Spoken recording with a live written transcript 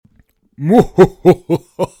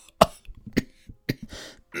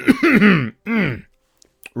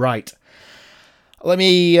Right. Let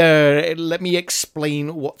me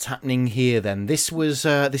explain what's happening here. Then this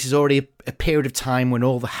is already a period of time when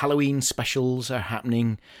all the Halloween specials are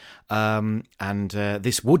happening, and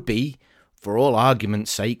this would be, for all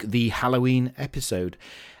argument's sake, the Halloween episode.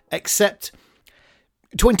 Except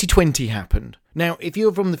 2020 happened. Now, if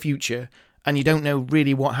you're from the future and you don't know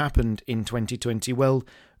really what happened in 2020, well,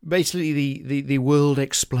 basically the world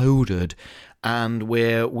exploded, and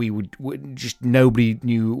where just nobody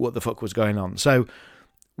knew what the fuck was going on. So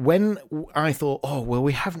when I thought, oh, well,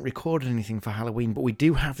 we haven't recorded anything for Halloween, but we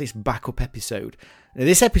do have this backup episode. Now,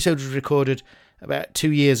 this episode was recorded about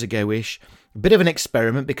 2 years ago-ish. A bit of an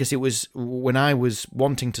experiment, because it was when I was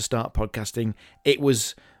wanting to start podcasting. It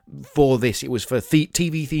was for this. It was for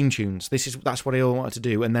TV theme tunes. That's what I all wanted to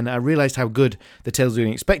do. And then I realised how good the Tales of the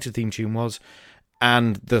Unexpected theme tune was,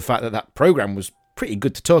 and the fact that program was pretty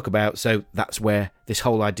good to talk about. So that's where this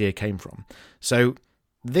whole idea came from. So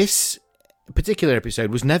this particular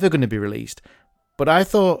episode was never going to be released, but I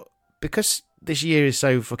thought, because this year is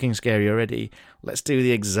so fucking scary already, let's do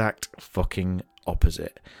the exact fucking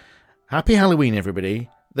opposite. Happy Halloween, everybody.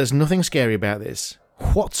 There's nothing scary about this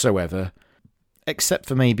whatsoever, except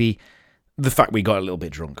for maybe the fact we got a little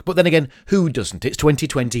bit drunk. But then again, who doesn't? It's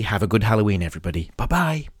 2020. Have a good Halloween, everybody.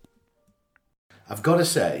 Bye-bye. I've got to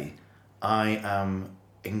say, I am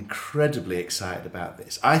incredibly excited about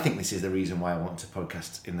this. I think this is the reason why I want to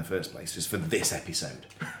podcast in the first place, is for this episode.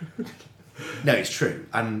 No, it's true.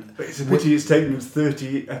 And but it's a pity it's taken us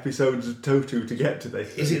 30 episodes of Totu to get to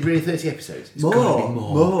this. Is it really 30 episodes? It's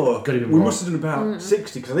more. Gotta be more. We must have done about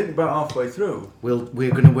 60, because I think about halfway through.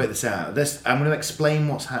 We're going to work this out. I'm going to explain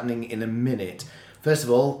what's happening in a minute. First of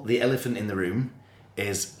all, the elephant in the room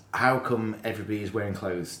is, how come everybody is wearing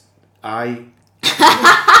clothes?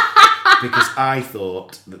 Because I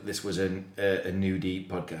thought that this was a nudie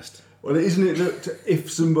podcast. Well, isn't it that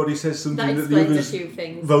if somebody says something that the others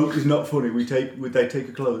vote is not funny, would they take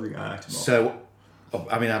a clothing item off? So,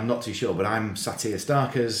 I mean, I'm not too sure, but I'm sat here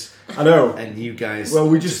starkers. I know. And you guys. Well,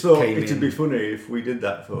 we just thought it'd be funny if we did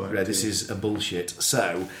that for it. Yeah, this is a bullshit.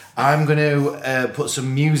 So I'm going to put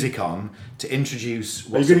some music on to introduce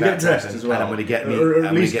what's about to happen. Are you going to get dressed as well? And I'm going to get me, or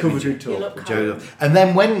at least covered in talk. And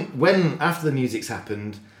then when after the music's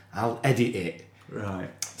happened, I'll edit it. Right.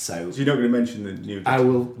 So you're not going to mention the new. I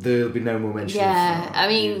will. There'll be no more mention. Yeah, of I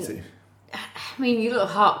mean, you look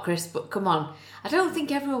hot, Chris, but come on. I don't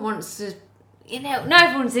think everyone wants to. Not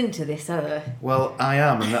everyone's into this, are they? Well, I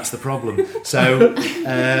am, and that's the problem. So,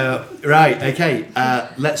 right, okay.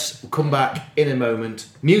 Let's come back in a moment.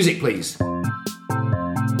 Music, please.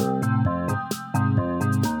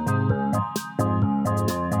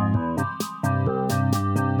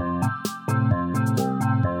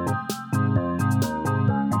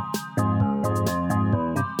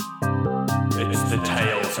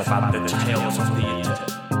 About the tales of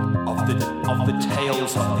the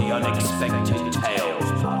tales of the unexpected tales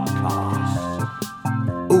podcast.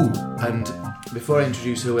 Ooh, and before I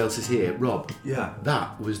introduce who else is here, Rob. Yeah.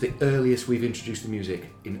 That was the earliest we've introduced the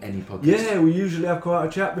music in any podcast. Yeah, we usually have quite a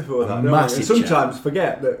chat before that. Massive don't we? And sometimes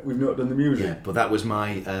forget that we've not done the music. Yeah, but that was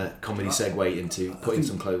my comedy segue into putting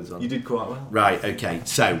some clothes on. You did quite well. Right, okay.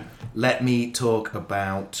 So, let me talk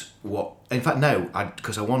about what... In fact, no,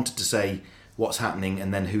 because I wanted to say what's happening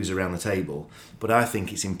and then who's around the table, but I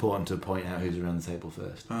think it's important to point out who's around the table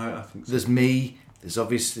first. I think so. There's me, there's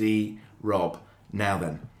obviously Rob. Now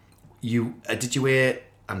then, did you hear,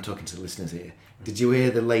 I'm talking to the listeners here, did you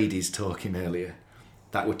hear the ladies talking earlier?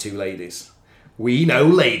 That were two ladies. We know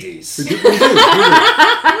ladies. We did.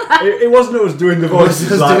 It wasn't us doing the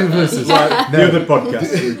voices like the other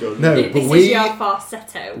podcasts we've done. No, this but is your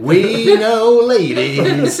falsetto. We know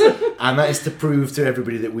ladies. And that is to prove to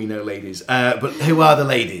everybody that we know ladies. But who are the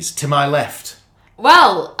ladies? To my left.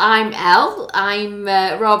 Well, I'm Elle. I'm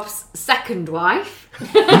Rob's second wife.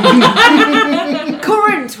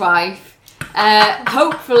 Current wife.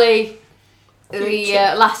 Hopefully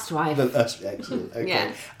the last wife. That's excellent. Okay.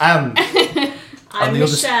 Yeah. I'm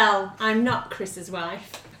Michelle. I'm not Chris's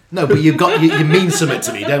wife. No, but you mean something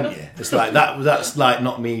to me, don't you? It's like that's like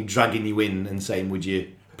not me dragging you in and saying, "Would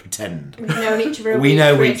you pretend?" We've known each other.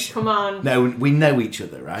 Come on. No, we know each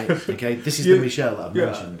other, right? Okay, this is the Michelle that I've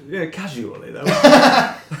mentioned. Yeah, casually though.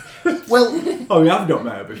 Well, I mean, I've not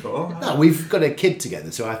met her before. No, we've got a kid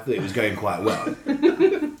together, so I thought it was going quite well.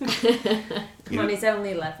 Come on, he's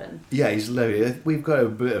only 11. Yeah, he's low. We've got a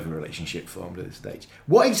bit of a relationship formed at this stage.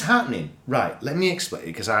 What is happening? Right, let me explain,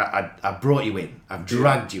 because I brought you in. I've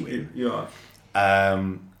dragged you in. You are.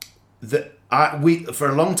 for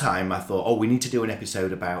a long time I thought, we need to do an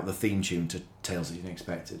episode about the theme tune to Tales of the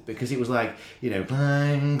Unexpected, because it was like,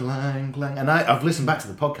 clang, clang, clang, and I've listened back to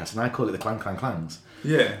the podcast and I call it the clang, clang, clangs.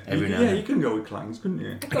 Yeah, you can go with clangs, couldn't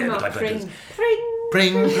you? Pring. Pring,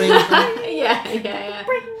 pring, pring. Yeah.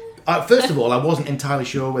 First of all, I wasn't entirely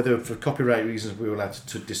sure whether for copyright reasons we were allowed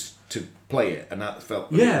to play it, and that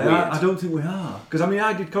felt weird. I don't think we are, because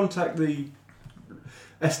I did contact the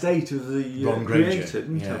estate of the creator,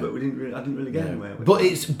 didn't I? But I didn't really get anywhere with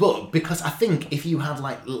it. But because I think if you had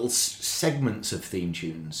like little segments of theme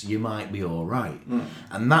tunes, you might be all right.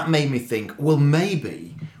 And that made me think, well,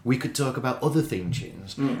 maybe we could talk about other theme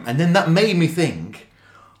tunes. And then that made me think,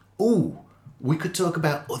 we could talk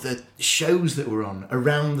about other shows that were on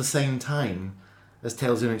around the same time as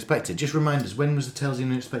Tales of the Unexpected. Just remind us, when was the Tales of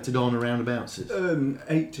the Unexpected on around about?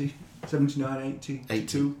 80, 79, 80,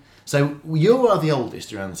 82. So you are the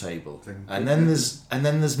oldest around the table, and then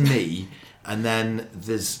there's me, and then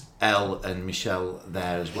there's Elle and Michelle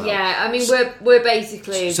there as well. Yeah, I mean we're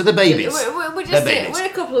basically so the babies. We're just we're a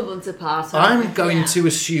couple of months apart. I'm going to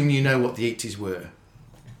assume you know what the 80s were.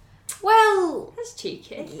 Well, that's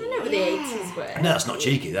cheeky. I know what the 80s were. No, that's not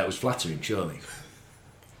cheeky. That was flattering, surely.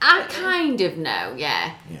 I kind of know,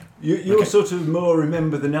 yeah. You're sort of more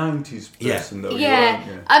remember the 90s person, though. Yeah.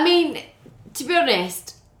 I mean, to be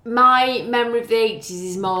honest, my memory of the 80s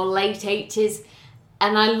is more late 80s,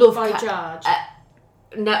 and I love Boy George.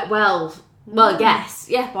 Yes,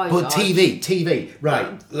 yeah, Boy George. But TV,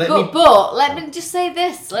 right? But let me just say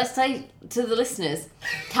this. Let's say to the listeners,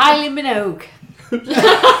 Kylie Minogue. Is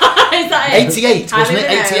that it? 88, wasn't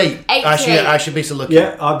it? 88. I should be so lucky.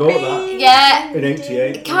 Yeah, I bought that. Yeah. In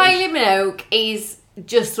 88. Kylie Minogue is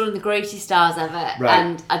just one of the greatest stars ever,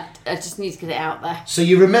 and I just need to get it out there. So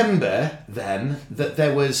you remember then that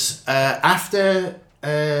there was after.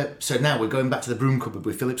 So now we're going back to the broom cupboard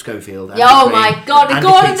with Philip Schofield. My God! The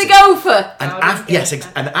Gordon the Gopher.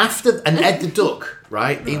 And Ed the Duck,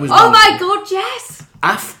 right? He was. Oh my God! Yes.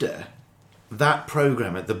 After that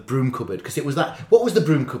programme at the broom cupboard, because it was that. What was the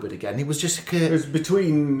broom cupboard again? It was just it was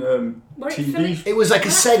between TV. It was like a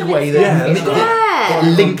segue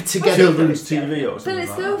that linked together. Children's TV or something. Philip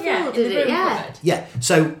Schofield did it. Yeah.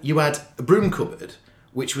 So you had a broom cupboard,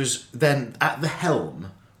 which was then at the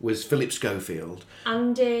helm was Philip Schofield,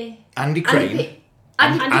 Andy Crane,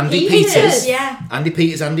 Andy Peters, Andy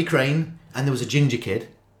Peters, Andy Crane, and there was a ginger kid.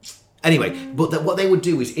 Anyway, but what they would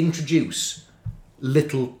do is introduce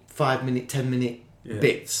little 5-minute, 10-minute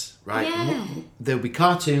bits, right? Yeah. There would be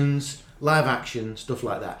cartoons, live action, stuff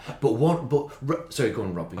like that. Sorry, go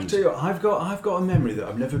on, Rob. I'll tell you what, I've got a memory that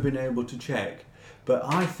I've never been able to check, but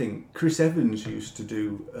I think Chris Evans used to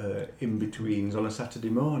do in-betweens on a Saturday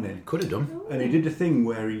morning. Could have done. And he did a thing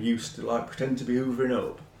where he used to pretend to be hoovering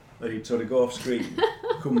up, and he'd sort of go off screen,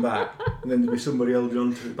 come back, and then there'd be somebody holding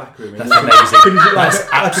on to the back room. That's amazing. That's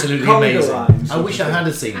absolutely amazing. I wish I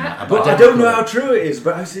had seen that. But I don't know how true it is,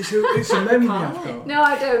 but it's a memory I've got. No,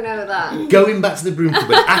 I don't know that. Going back to the broom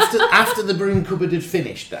cupboard, after the broom cupboard had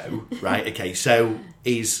finished though, right, okay, so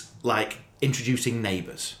he's like introducing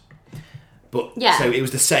Neighbours. But so it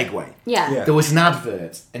was the segue. Yeah. There was an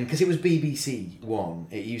advert, and because it was BBC One,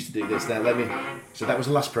 it used to do this. Now so that was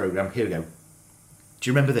the last programme. Here we go. Do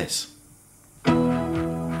you remember this?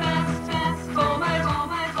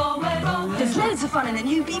 There's loads of fun in the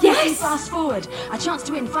new BBC Fast Forward. A chance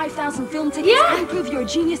to win 5,000 film tickets and prove you're a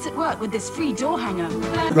genius at work with this free door hanger.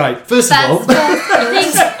 Right, first of all...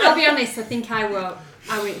 I'll be honest, I think I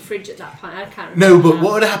won't fridge at that point. I can't remember. No, but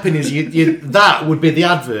what would happen is that would be the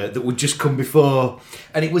advert that would just come before,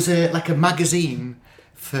 and it was like a magazine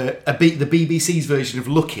for the BBC's version of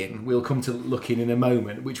Lookin'. We'll come to Lookin' in a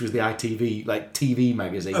moment, which was the ITV TV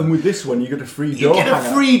magazine. And with this one, you got a free door hanger. You get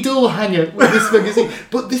a free door hanger with this magazine.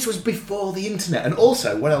 But this was before the internet. And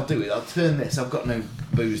also, what I'll do is I'll turn this. I've got no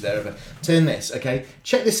booze there ever. Turn this, okay?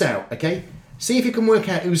 Check this out, okay? See if you can work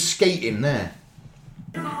out who's skating there.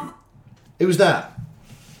 Who's that?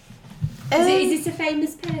 Is this a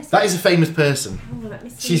famous person? That is a famous person. Oh, let me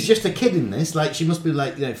see. She's just a kid in this. Like, she must be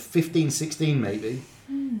 15, 16 maybe.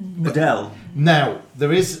 Adele. Now,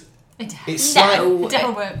 there is... Adele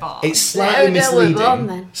weren't born. It's slightly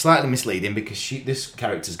misleading. Slightly misleading because this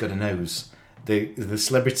character's got a nose. The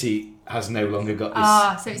celebrity has no longer got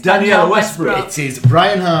this. So it's Danielle Westbrook. It is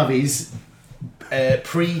Brian Harvey's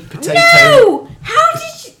pre-potato... No!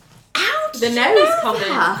 How The nose comment.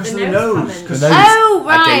 Because The of nose the nose. comment. 'Cause The nose. Oh,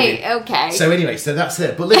 I right. gave it. Okay. So anyway, so that's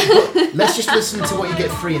it. But let's just listen to what you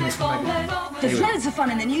get free in this magazine. There's loads of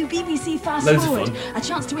fun in the new BBC Fast Loads of Forward. fun. A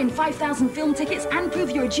chance to win 5,000 film tickets and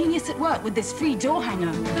prove you're a genius at work with this free door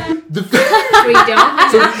hanger. The, Free door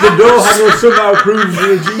hanger. The door handle somehow proves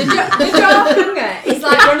you're a genius. The door hanger is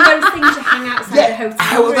like one of those things you hang outside the hotel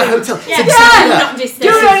out of the room. hotel. It's Yeah, exactly that. not Do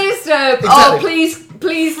disturb. not disturb. Exactly. Oh,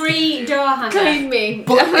 please Free door hanger. clean me.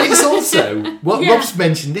 But it's also what Yeah. Rob's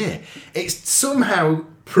mentioned here. It's somehow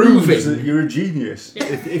Proves that proving you're a genius.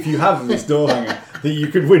 If you have this door hanger that you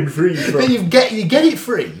could win free that from. you get it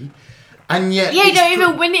free, and yet Yeah, you it's don't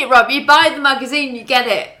even win it, Rob. You buy the magazine, you get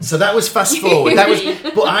it. So that was fast forward. That was,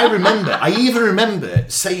 but I even remember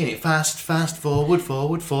saying it fast forward.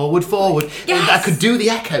 Yes. I could do the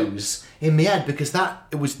echoes in my head because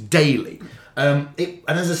it was daily. And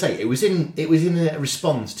as I say, it was in a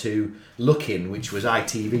response to Lookin', which was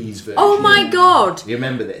ITV's version. Oh my God. You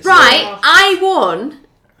remember this? Right,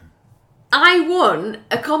 I won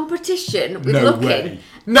a competition with No Lookin'. way.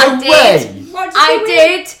 No I did. way. What did I you win?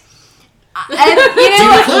 did. You Do you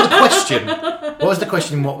know, recall the question? What was the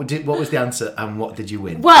question? What was the answer? And what did you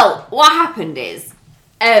win? well, what happened is,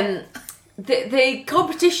 the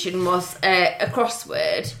competition was a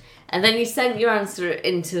crossword, and then you sent your answer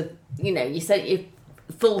into, you sent your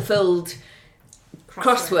fulfilled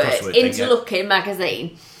crossword Crossword into thing, yeah. Lookin'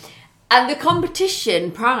 magazine, and the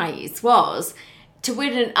competition prize was to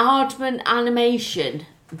win an Aardman animation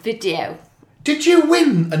video. Did you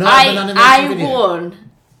win an Aardman animation video? I won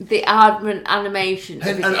the Aardman animation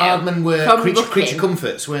video. And Aardman were from creature Lookin'.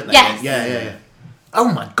 comforts, weren't they? Yes. Yeah.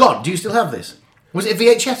 Oh my God! Do you still have this? Was it a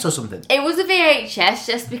VHS or something? It was a VHS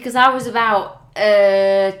just because I was about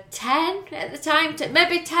 10 at the time,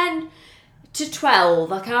 maybe 10 to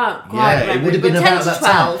 12. I can't quite remember. It would have but been 10 about to that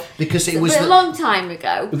 12. time because it So was a long time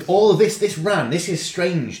ago. with all of this ran. This is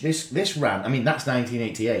strange. This ran. I mean, that's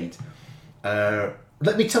 1988.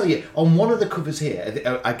 Let me tell you, on one of the covers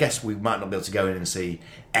here, I guess we might not be able to go in and see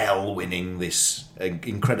Elle winning this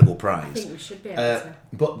incredible prize. I think we should be able to.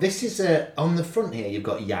 But this is on the front here. You've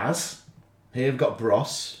got Yaz. Here you've got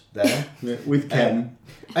Bros there, Yeah, with Ken.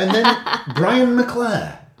 and then Brian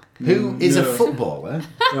McClare, who is a No. footballer.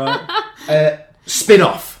 Right. Spin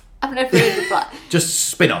off. I've never heard of that. Just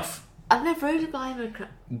spin off. I've never heard of Blind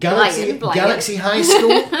Galaxy Blind. Galaxy High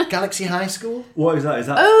School. Galaxy High School. What is that? Is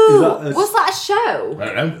that Oh, is was that a show? I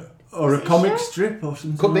don't know. or a comic strip or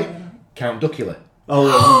something? Could be. like that? Count Duckula. Oh, I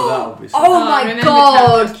remember that obviously. Oh, I my remember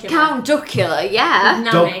God, Count Duckula. Count Duckula, yeah.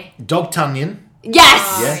 Nanny. Dog Tanyan. Yes.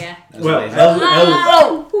 Oh, Yeah. yeah. That's Well, what it is.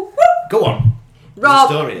 Oh, Go on. Rob.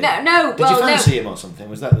 There's a story. No. Did well, you fancy no. him or something?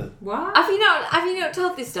 Was that the? What? Have you not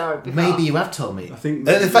told this story before? Maybe you have told me. I think-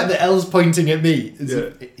 the fact that Elle's pointing at me.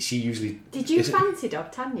 She usually. Did you is it- fancy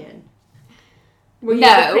D'Artagnan? Were you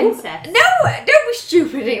No. the princess? No, don't be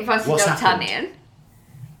stupid. I didn't fancy What's D'Artagnan.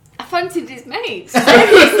 I fancied his mates.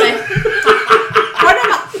 Seriously.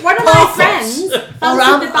 One of my Porthos. friends Or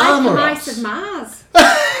fancied the Biker Amoros. Mice of Mars.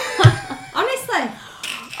 Honestly.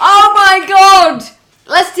 Oh my God!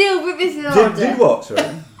 Let's deal with this in order. Did what?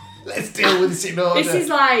 Sorry. Let's deal with this in order.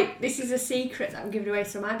 This is a secret that I'm giving away.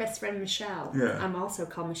 So my best friend Michelle, Yeah. I'm also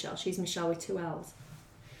called Michelle. She's Michelle with 2 L's.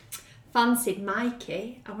 Fancied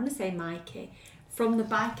Mikey. I want to say Mikey from the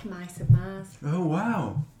Biker Mice of Mars. Oh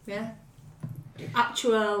wow. Yeah.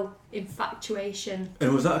 Actual infatuation.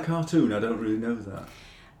 And was that a cartoon? I don't really know that.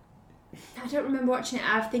 I don't remember watching it.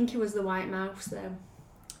 I think it was the White Mouse though.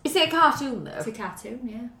 Is it a cartoon though? It's a cartoon,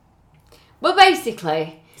 yeah. Well,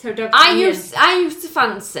 basically, So Doug I used to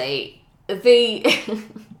fancy the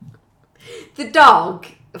the dog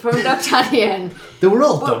from D'Artagnan. They were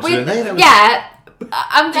all dogs, With- weren't they? That was- Yeah.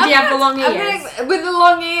 Did he have the long I'm ears? with the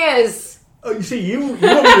long ears. Oh, you see, you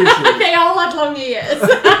obviously. They all had long ears.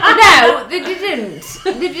 No, they didn't.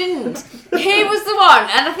 They didn't. He was the one,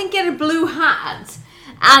 and I think he had a blue hat,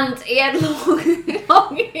 and he had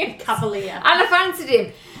long ears. Cavalier. And I fancied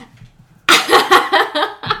him.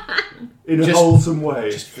 In a Just- wholesome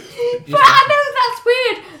way. But I know that's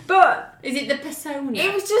weird, but Is it the persona?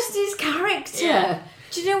 it was just his character. Yeah.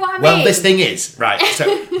 Do you know what I mean? Well, this thing is right.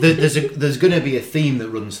 So there's going to be a theme that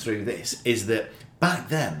runs through this. Is that back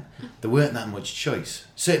then there weren't that much choice,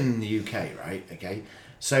 certainly in the UK, right? Okay,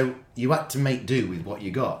 so you had to make do with what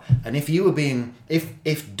you got, and if you were being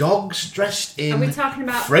if dogs dressed Are in we talking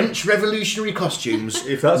about- French Revolutionary costumes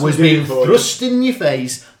If that's was what you being do for thrust in your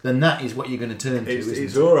face, then that is what you're going to turn to. It's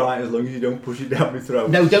Isn't it? all right as long as you don't push it down my throat.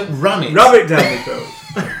 No, don't ram it. Ram it down my throat.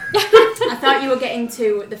 I thought you were getting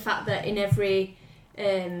to the fact that in every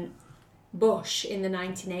Bush in the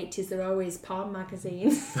 1980s, there are always porn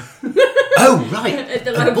magazines. Oh, right. At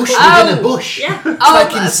the A local- bush within a bush. Yeah.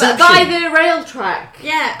 Like Inception. by the rail track.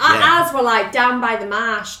 Yeah, Yeah. ours were like down by the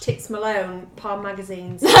marsh, Tits Malone, porn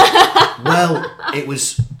magazines. Well, it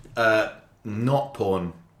was not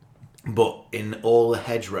porn, but in all the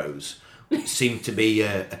hedgerows seemed to be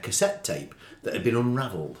a cassette tape that had been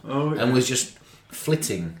unravelled and was just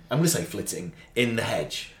flitting. I'm going to say flitting in the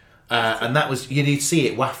hedge, and that was you'd see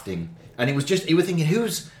it wafting, and it was just you were thinking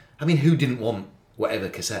who didn't want whatever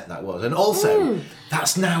cassette that was, and also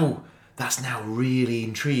that's now really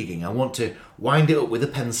intriguing. I want to wind it up with a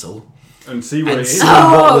pencil. And see what And it is. see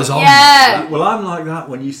what was on. Yeah. Well, I'm like that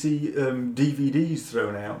when you see DVDs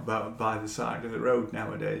thrown out by the side of the road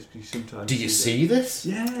nowadays. Because sometimes Do you see this?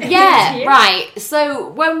 Yeah. Yeah, Yeah. right. So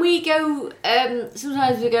when we go,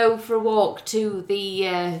 sometimes we go for a walk to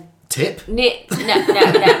the Tip? no,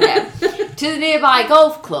 to the nearby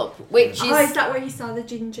golf club, which Oh, is is that where you saw the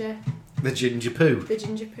ginger The ginger poo. poo? The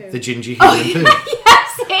ginger human poo.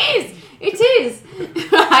 yes, it is. It is.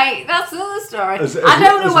 Right, that's another story. As I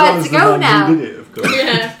don't know well where as to the go man now. who did it, of course.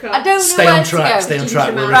 Yeah, of course. I don't know Stay where on track, to stay go. on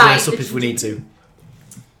track. We'll Ginger reverse man. up if we need to.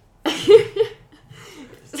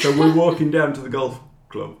 So we're walking down to the golf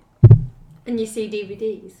club. And you see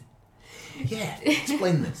DVDs. Yeah,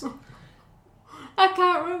 explain this. I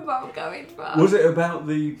can't remember what I'm going for. Was it about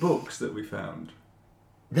the books that we found?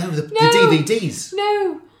 No, the No. DVDs.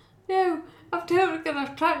 No. I'm totally going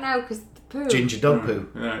off track now because the poo. Ginger dog poo.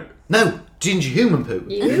 Right. No, ginger human poo.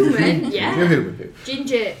 Human, Ginger yeah. human poo.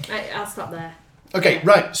 Ginger, I'll stop there. Okay,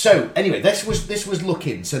 right. So anyway, this was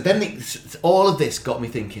looking. So then all of this got me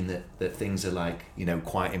thinking that things are like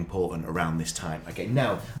quite important around this time. Okay,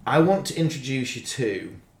 now I want to introduce you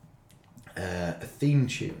to a theme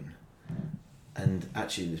tune, and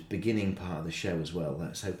actually this beginning part of the show as well.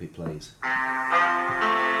 Let's hope it plays.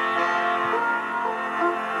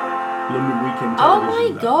 London Weekend Oh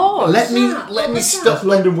Television. my god. Let me What's stop. That's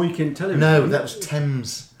London Weekend Television. No, that was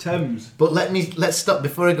Thames. Thames. But let's stop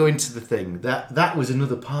before I go into the thing. That was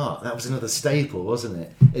another part. That was another staple, wasn't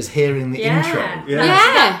it? Is hearing the intro.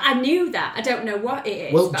 Yeah. I knew that. I don't know what it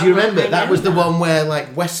is. Well, but do you I'm like, remember I that know was the that. one where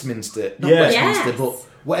like Westminster, not Yeah. Westminster, Yes. but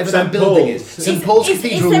whatever St. that building Paul's. is, St Paul's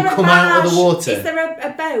Cathedral there will a come out of the barge? water. Is there a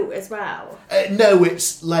boat as well? No,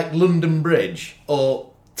 it's like London Bridge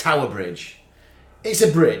or Tower Bridge. It's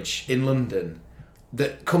a bridge in London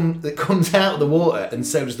that comes out of the water, and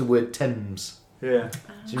so does the word Thames. Yeah.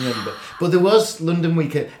 Do you remember? But there was London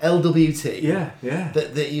Weekend LWT. Yeah.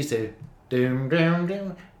 That used to. Doom, doom,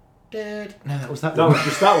 doom, doom. No, that was that That one. was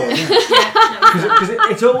just that one. Because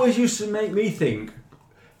it always used to make me think,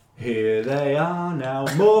 here they are now,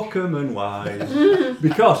 Morecambe and Wise.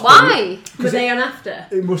 Because Why? Were they on after?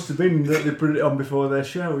 it must have been that they put it on before their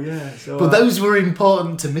show, yeah. So, But those were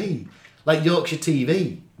important to me, like Yorkshire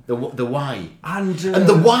TV. The Y and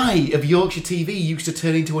the Y of Yorkshire TV used to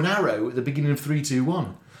turn into an arrow at the beginning of 3, 2,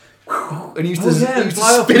 1. And it used to, yeah, it used,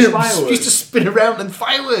 fly to off spin, with fireworks. used to spin around and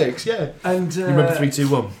fireworks. Yeah, And you remember 3, 2,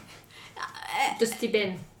 1? Dusty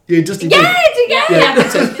bin. Yeah, Dusty. Yeah, Yeah, but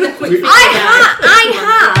just a quick figure I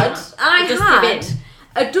out. had Dusty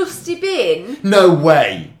a dusty bin. No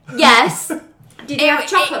way. Yes. Did you have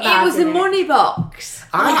chocolate bars It was in a money box.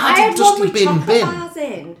 I I had had a Dusty one with bin chocolate bin. bars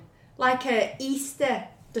in, like a Easter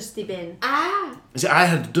dusty bin. Ah. See, I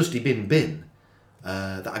had a Dusty bin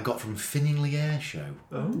that I got from Finningley Air Show.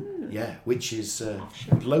 Oh. Yeah, which is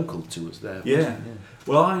local to us there. Yeah.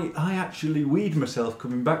 Well, I actually weed myself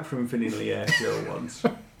coming back from Finningley Air Show once.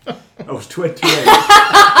 I was 28.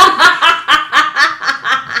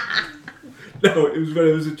 No, it was when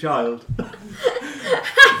I was a child.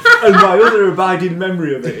 And my other abiding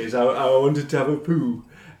memory of it is I wanted to have a poo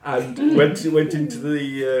and went into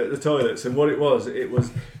the toilets, and what it was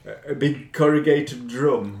a big corrugated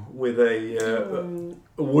drum with a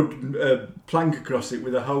wood plank across it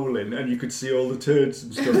with a hole in, and you could see all the turds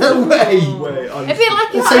and stuff. No way. A bit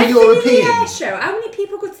like It's a so The air European. show. How many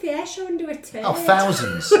people go to the air show and do a turn? Oh,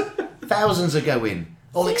 thousands. Thousands are going.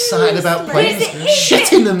 All excited about Seriously? planes, Is it-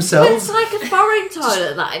 shitting It's themselves. like a foreign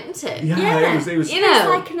toilet, that isn't it? Yeah, it was. You It's know,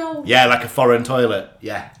 like an old. Yeah, like a foreign toilet.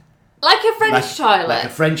 Yeah. like a French toilet. Like a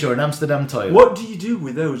French or an Amsterdam toilet. What do you do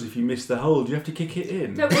with those if you miss the hole? Do you have to kick it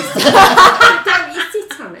in? Don't you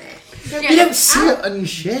sit on it? You don't sit on your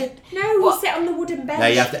shit. No, you What? sit on the wooden bench. No,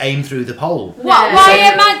 you have to aim through the pole. What? No.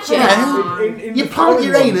 Why imagine? Yeah. In You the plant foreign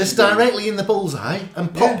your ones, anus directly in the bullseye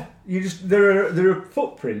and pop. Yeah, you just there are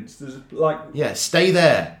footprints. There's like Yeah, stay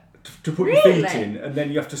there. to put your feet Really? in, and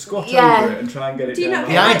then you have to squat Yeah. over it and try and get it Do you down. not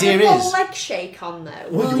The get like idea the full is- leg shake on though?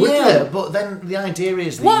 Well, Well, yeah, but then the idea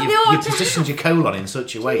is that What you've, the you've order- positioned your colon in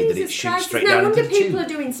such a way that it Jesus shoots Christ, straight no down into wonder the people tube. are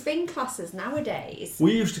doing spin classes nowadays.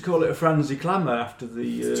 We used to call it a Franzi Klammer after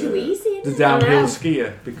the It's too easy, isn't the it? downhill I know.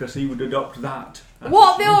 skier, because he would adopt that.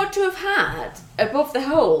 What they ought to have had above the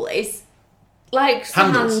hole is like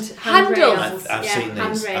some Handles. handles. Handrails. I've Yeah, seen these.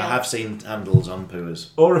 handrail. I have seen handles on poos.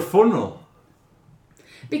 Or a funnel.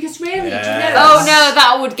 Because really, do you Yeah. know? Oh no,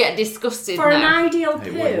 that would get disgusted For an now. ideal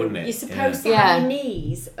It poo, would, wouldn't it? you're supposed Yeah. to have Yeah. your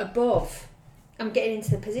knees above. I'm getting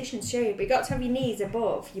into the position to show you, but you've got to have your knees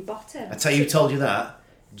above your bottom. I tell you who told you that?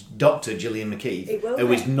 Dr. Gillian McKeith, It will who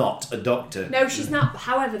be. is not a doctor. No, she's not.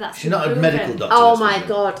 However, that's She's not a proven. medical doctor. Oh let's my face it.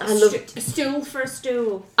 god, A stool for a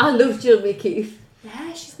stool. I love Jill McKeith.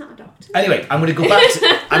 Yeah, she's not a doctor. Anyway, I'm going to go back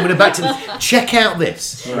to. I'm going to back to this. Check out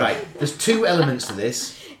this. Right, there's two elements to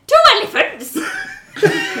this. 2 elephants.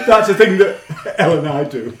 That's a thing that Elle and I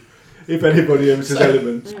do. If anybody ever says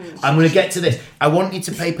element. I'm going to get to this. I want you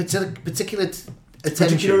to pay particular attention.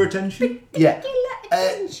 Particular attention? Yeah,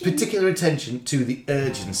 attention. particular attention to the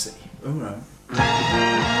urgency. Alright.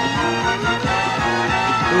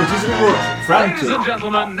 Oh, it isn't much. Frantic. Ladies and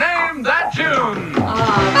gentlemen, name that tune!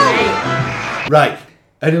 Right,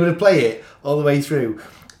 and I'm going to play it all the way through.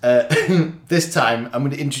 This time, I'm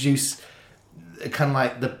going to introduce kind of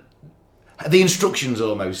like the instructions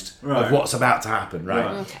almost Right. of what's about to happen, right?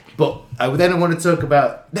 Right. Okay. But then I want to talk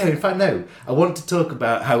about... No, in fact, no. I want to talk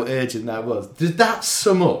about how urgent that was. Did that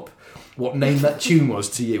sum up what Name That Tune was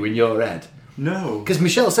to you in your head? No. Because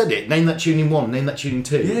Michelle said it. Name that tune in 1, name that tune in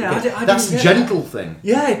 2. Yeah, I That's didn't a get gentle thing.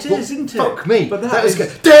 Yeah, it But is, isn't it? Fuck me. But that was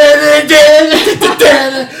is good.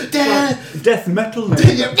 death metal name.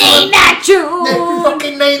 Name that tune.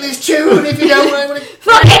 fucking name this tune if you don't want to.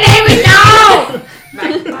 Fucking name it now.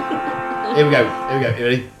 Here we go. You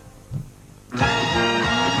ready?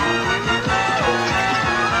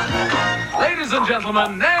 Ladies and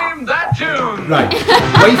gentlemen, name that tune! Right.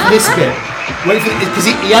 Wait for this bit. Wait for it because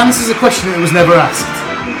he answers a question that was never asked.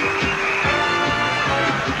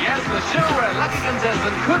 Yes, the show where a lucky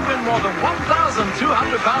contestant could win more than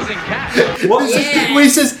 £1,200 in cash. What? When he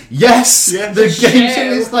says yes, Yes. the game Show.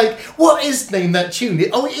 show is like, what is Name That Tune?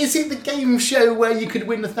 Oh, is it the game show where you could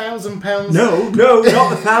win £1,000? No, not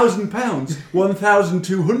 £1,000.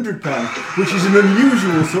 £1,200, which is an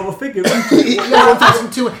unusual sort of figure, isn't it? Yeah,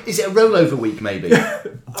 1,200. Is it a rollover week, maybe?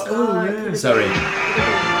 Oh, yeah. Sorry.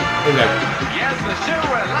 Here we go. Yes, the show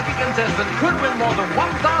where a lucky contestant could win more than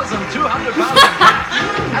 £1,200 in cash.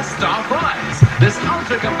 A star prize. This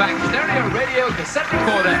ultra-compact stereo radio cassette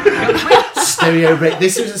recorder complete. Stereo break.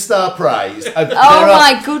 This is a star prize. Oh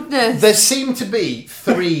my goodness. There seem to be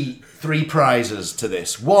three prizes to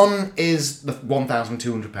this. One is the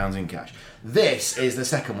 £1,200 in cash. This is the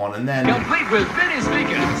second one, and then Complete with mini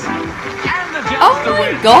speakers. And the chance Oh to my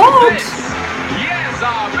win God. this. Yes,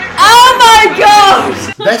 our big Oh my god.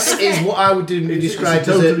 this is what I would describe it's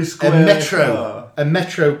a totally as square a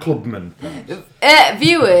metro clubman.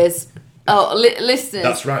 Viewers. Oh, listeners.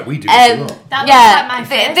 That's right, we do this a lot. That Yeah, looks like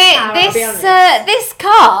my first car, I'll be honest. this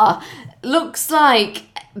car looks like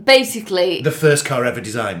basically The first car ever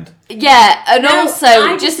designed. yeah, and No, also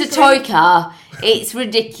I just a disagree. toy car. It's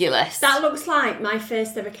ridiculous. That looks like my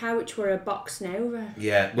first ever couch were a box Nova.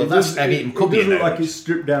 Yeah, well, It that's. does- I mean, it could be does a look Nova. like it's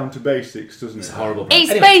stripped down to basics, doesn't it? It's horrible.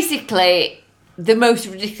 It's Anyway, basically the most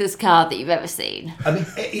ridiculous car that you've ever seen. I mean,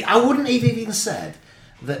 I wouldn't have even said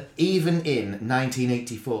that even in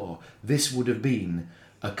 1984, this would have been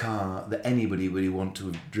a car that anybody would want to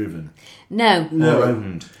have driven No, or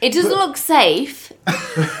owned. it doesn't look safe.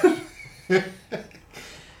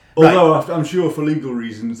 Although I'm sure for legal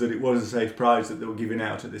reasons that it was a safe prize that they were giving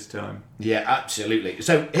out at this time. Yeah, absolutely.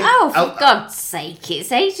 So, Oh, for I'll, God's sake!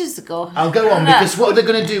 It's ages ago. I'll go on No. because what they're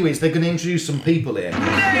going to do is they're going to introduce some people here. name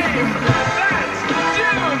that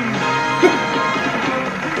tune.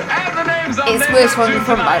 And the names are It's Name worse That from the Tune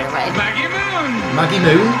front, by tonight. the way. Maggie Moon. Maggie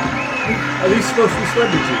Moon, Are these supposed to be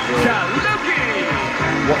celebrities? Or? Kaluki.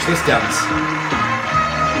 watch this dance.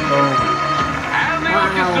 Oh, And the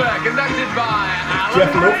orchestra conducted by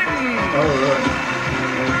Jeff Alan Love. Britton. oh right.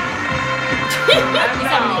 And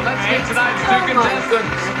now let's meet tonight's two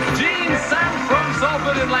contestants. Jean Sand from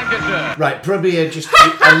Salford in Lancashire. Right, probably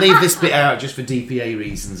I'll leave this bit out just for DPA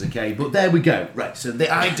reasons, okay? But there we go. Right, so the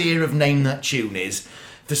idea of Name That Tune is,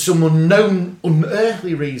 for some unknown,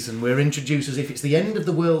 unearthly reason, we're introduced as if it's the end of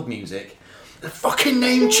the world music. Fucking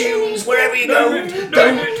name tunes wherever you go.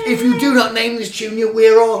 Don't. If you do not name this tune,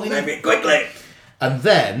 we're all in it quickly. And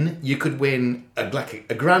then you could win a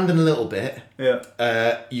grand and a little bit.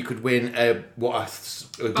 Yeah. You could win a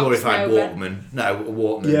glorified Nova. Walkman. No, a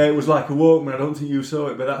Walkman. Yeah, it was like a Walkman. I don't think you saw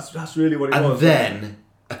it, but that's really what it And was. then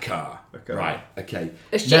a car. car. Right, okay.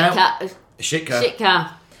 A shit car. A shit car. Shit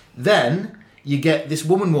car. Then you get this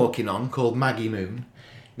woman walking on called Maggie Moon.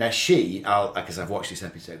 Now because I've watched this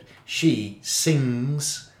episode, she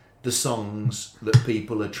sings the songs that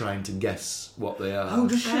people are trying to guess what they are. Oh,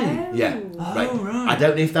 does she? Yeah, right. I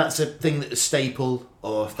don't know if that's a thing that's a staple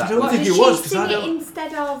or if that. I don't think Does it was, she 'cause sing I it don't-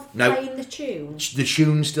 instead of No. playing the tune? The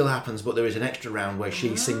tune still happens, but there is an extra round where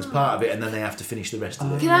she sings part of it, and then they have to finish the rest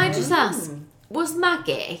of it. Can I just ask, was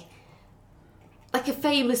Maggie like a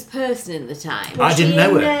famous person in the time? I didn't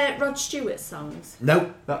know her. Rod Stewart's songs.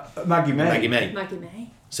 No, Maggie May. Maggie May. Maggie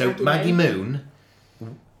May. So Maggie Moon,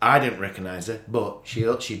 I didn't recognise her, but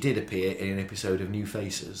she did appear in an episode of New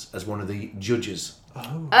Faces as one of the judges.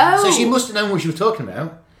 Oh, So she must have known what she was talking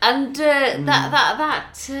about. and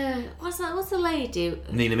what's the lady?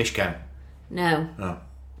 Nina Mishkow. No, Oh.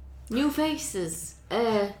 New Faces.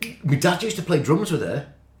 My dad used to play drums with her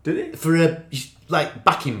Did it? for a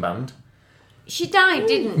backing band. She died,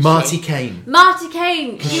 didn't she? Marty Kane. Marty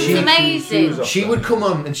Kane. She She- was amazing. she was She would come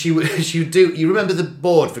on and she would do. You remember the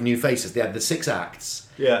board for New Faces? They had the 6 acts.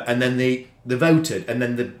 Yeah. And then they voted, and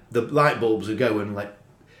then the light bulbs would go and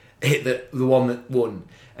hit the one that won.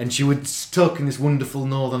 And she would talk in this wonderful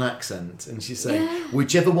northern accent, and she'd say,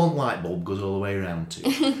 "Whichever one light bulb goes all the way around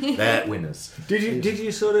to, they're winners." Did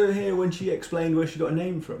you sort of hear when she explained where she got a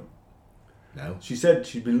name from? No. She said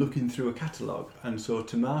she'd been looking through a catalogue and saw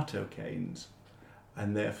tomato canes,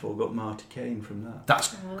 and therefore got Marty Kane from that.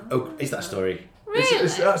 That's is that a story? Really?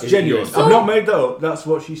 That's Is it genuine. yours? I've not made that up. That's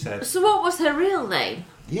what she said. So what was her real name?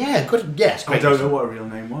 Yeah, good. Yes, I great. don't know what her real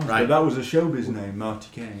name was, Right. but that was a showbiz name, Marty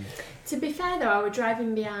Kane. To be fair though, I was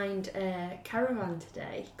driving behind a caravan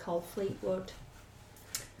today called Fleetwood.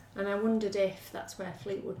 And I wondered if that's where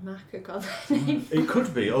Fleetwood Mac had got their name. It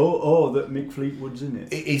could be, or that Mick Fleetwood's in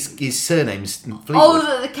it. His surname's Fleetwood.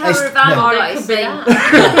 Oh, the caravan No. Or guy it could be thing.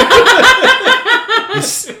 that.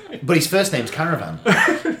 But his first name's Caravan.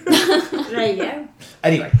 There you go.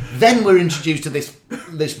 Anyway, then we're introduced to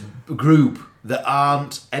this group that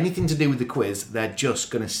aren't anything to do with the quiz. They're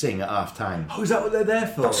just going to sing at half time. Oh, is that what they're there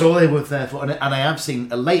for? That's all they were there for. And I have seen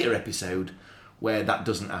a later episode where that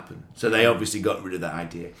doesn't happen. So they obviously got rid of that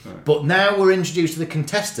idea. Right. But now we're introduced to the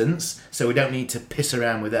contestants, so we don't need to piss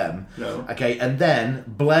around with them. No. Okay, and then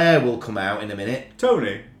Blair will come out in a minute.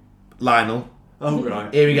 Tony? Lionel. Oh,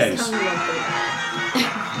 right. Here he goes.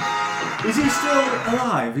 Is he still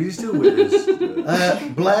alive? Is he still with us?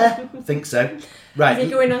 Blair? Think so. Right. Is he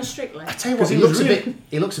going on Strictly? I tell you what, 'Cause he he looks was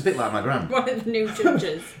he looks a bit like my gran. One of the new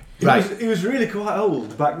judges. Right. He was really quite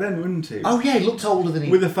old back then, wasn't he? Oh yeah, he looked older than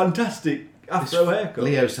he. With a fantastic afro haircut.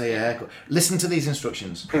 Leo say a haircut. Listen to these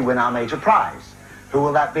instructions. We win our major prize. Who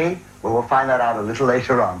will that be? Well, we'll find that out a little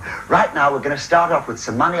later on. Right now, we're going to start off with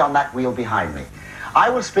some money on that wheel behind me. I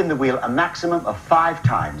will spin the wheel a maximum of 5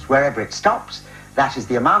 times. Wherever it stops, that is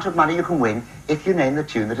the amount of money you can win if you name the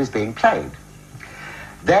tune that is being played.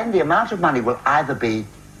 Then the amount of money will either be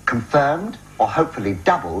confirmed or hopefully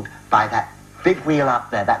doubled by that big wheel up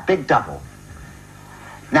there, that big double.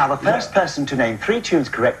 Now, the first person to name 3 tunes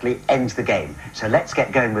correctly ends the game. So let's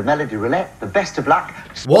get going with Melody Roulette. The best of luck.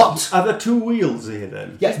 What? Are there 2 wheels here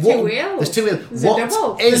then? Yeah, There's 2 wheels. There's 2 wheels. There's a What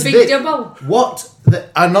double. is The big thi- double. What?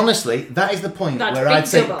 And honestly, that is the point That's where big I'd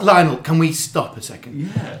say, double. Lionel, can we stop a second?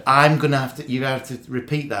 Yeah. I'm gonna have to. You have to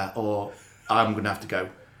repeat that, or I'm gonna have to go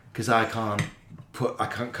because I can't cope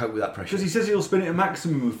with that pressure. Because he says he'll spin it a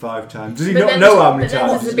maximum of 5 times. Does he But not then know there's- how many but then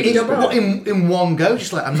times? there's a big he's double. spun What, it? in one go,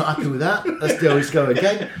 just like I'm not happy with that. Let's always go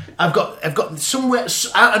again. I've got somewhere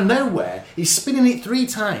out of nowhere. He's spinning it 3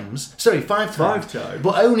 times. Sorry, 5 times. 5 times.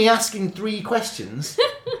 But only asking 3 questions.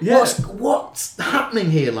 Yeah. What's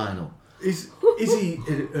happening here, Lionel? Is he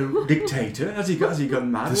a dictator? Has he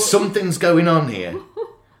gone mad? There's something's going on here.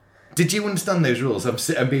 Did you understand those rules?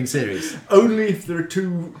 I'm being serious. Only if there are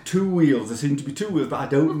two wheels. There seem to be 2 wheels, but I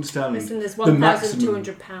don't understand Listen, there's the maximum.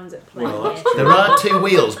 £1,200 at play Well, here. that's true. There are 2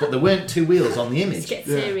 wheels, but there weren't 2 wheels on the Let's image. get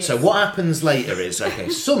serious. So what happens later is, okay,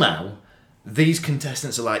 somehow these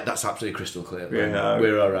contestants are like, that's absolutely crystal clear. Yeah,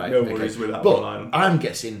 we're all right. no worries with that But one. I'm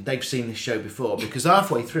guessing they've seen this show before because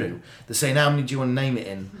halfway through they're saying, how many do you want to name it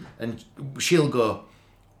in? And she'll go,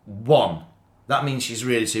 1. That means she's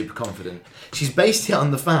really super confident. She's based it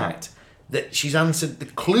on the fact that she's answered the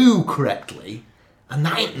clue correctly, and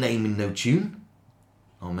that ain't naming no tune.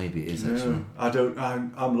 Or maybe it is actually. No, I don't.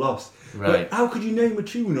 I'm lost. Right. But how could you name a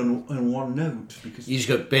tune on one note? Because You just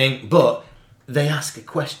go bing, but they ask a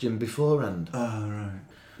question beforehand. oh right.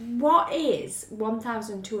 What is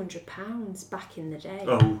 £1,200 back in the day?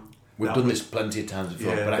 Oh, We've that done was- this plenty of times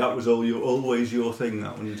before. Yeah, but that was always your thing,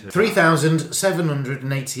 that, wasn't it?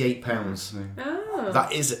 £3,788. Oh.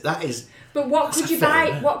 That is. But what That's could a you fair buy?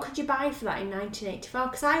 amount. What could you buy for that in 1984?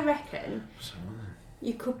 Because I reckon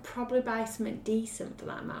you could probably buy something decent for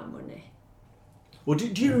that amount of money. Well, do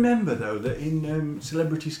you remember, though, that in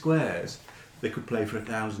Celebrity Squares, they could play for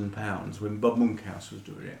 £1,000 when Bob Monkhouse was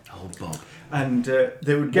doing it? Oh, Bob. And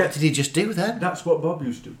they would get... What did he just do then? That's what Bob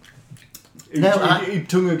used to do. He'd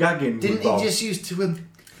tongue a gag in. Didn't with he Bob. just used to...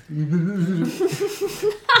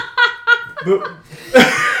 But,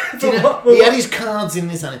 Do you know, he had his cards in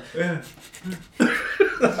his hand. yeah.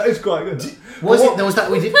 That is quite good. Was that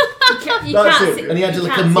we did? You That's can't it. see, And he had you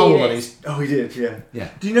like can't a see mole this. on his... Oh, he did, yeah. Yeah.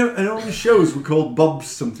 Do you know, and all the shows were called Bob's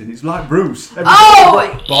something. It's like Bruce. Oh,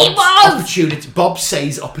 he Bob's was! opportunity. Bob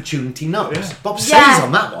says opportunity knocks. Yeah. Bob says Yeah.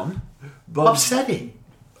 on that one. Bob said it.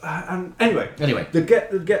 And anyway, Anyway. they'd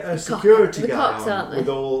get a security the guy cocks, on aren't they? with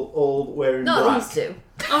all wearing Not black. these two.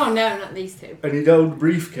 Oh no, not these two. And he'd hold the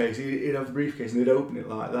briefcase. He'd have the briefcase, and they'd open it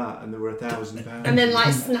like that, and there were £1,000. And then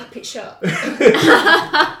like snap it shut.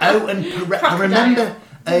 Oh, and I remember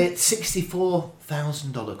a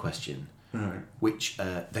 $64,000 question, Right. which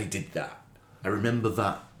they did that. I remember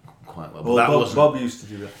that quite well. But Well, that Bob, wasn't. Bob used to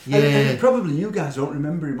do that. Yeah. And probably you guys don't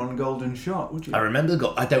remember him on Golden Shot, would you? I remember.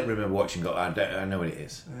 I don't remember watching. I know what it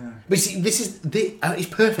is. Yeah. But see, this is it's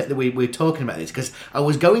perfect that we're talking about this because I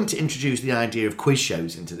was going to introduce the idea of quiz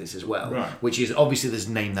shows into this as well, Right. which is obviously there's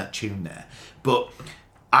name that tune there, but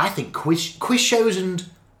I think quiz shows and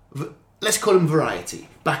let's call them variety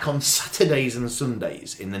back on Saturdays and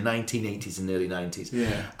Sundays in the 1980s and early 90s.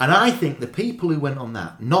 Yeah. And I think the people who went on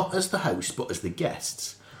that, not as the hosts but as the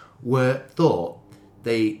guests, thought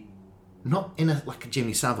they, not in like a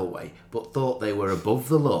Jimmy Savile way, but thought they were above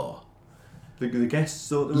the law. The guests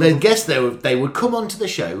thought they The were... guests they would come onto the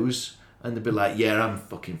shows and they'd be like, "Yeah, I'm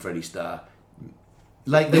fucking Freddie Starr."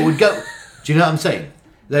 Like they would go. Do you know what I'm saying?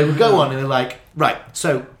 They would go on and they're like, "Right,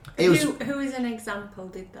 so it was Who is an example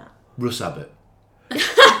did that? Russ Abbott." Yeah,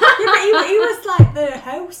 but he was like the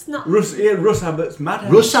host, not Russ Abbott's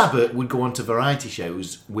Madhouse. Russ Abbott would go on to variety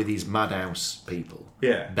shows with his Madhouse people.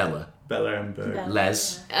 Yeah. Bella, Bella Emberg. Bella.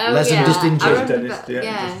 Les, Oh, Les yeah. and Justin I G. remember Dennis, that, yeah,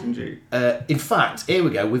 yeah. Justin G. In fact, here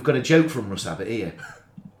we go. We've got a joke from Russ Abbott here.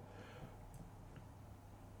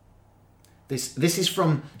 This is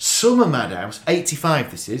from Summer Madhouse,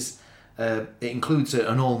 85 this is. It includes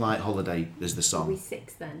an all-night holiday as the we song.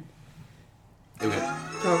 6 then. Here we go.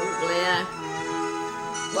 Probably, yeah.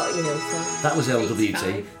 What, you know, so. That was LWT.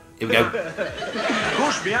 85. Here we go. Of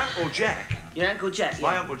course, my Uncle Jack. Your Uncle Jack,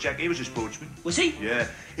 My yeah. Uncle Jack, he was a sportsman. Was he? Yeah.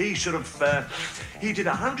 He sort of, he did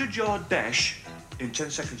a 100-yard dash in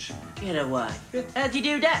 10 seconds. Get away. How'd you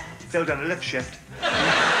do that? Fell down a lift shaft.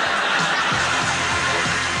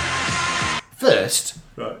 First,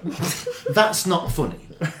 Right. that's not funny.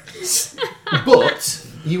 But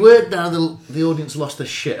you heard now the audience lost their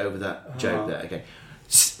shit over that joke there. Okay.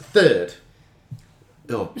 Third.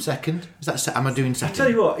 Oh, second? Is that am I doing second? Tell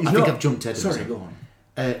you what, he's I think not- I've jumped ahead. of Sorry, myself.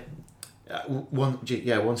 go on.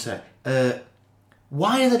 One sec.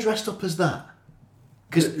 Why are they dressed up as that?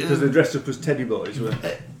 Because they're dressed up as teddy boys, weren't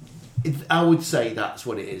they? I would say that's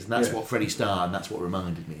what it is, and that's Yeah. what Freddie Starr, and that's what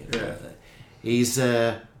reminded me of. Yeah. He's,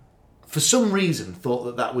 for some reason,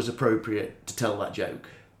 thought that was appropriate to tell that joke.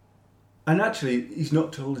 And actually, he's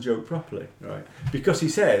not told the joke properly, right? Because he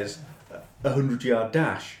says 100-yard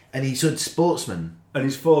dash, And he said sportsman. and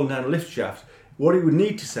he's fallen down a lift shaft. What he would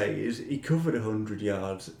need to say is he covered 100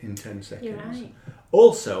 yards in 10 seconds. You're right.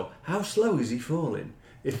 Also, how slow is he falling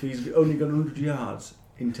if he's only gone 100 yards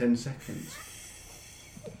in 10 seconds?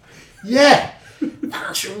 Yeah!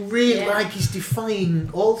 That's really Yeah. like he's defying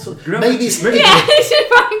also. Gravity. Maybe he's, Maybe- Yeah, it's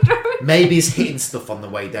fine, Gravity. maybe he's hitting stuff on the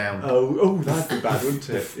way down. Oh, that'd be bad, wouldn't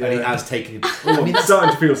it? And it has taken. Oh, I mean, I'm that's, starting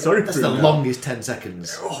to feel sorry that's for the him now. longest 10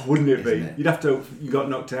 seconds. Oh, wouldn't it be? Isn't it? You'd have to. You got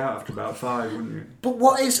knocked out after about 5, wouldn't you? But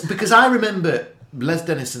what is. Because I remember Les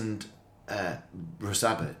Dennis and Russ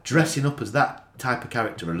Abbott dressing up as that type of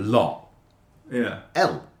character a lot. Yeah.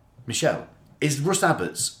 Michelle, is Russ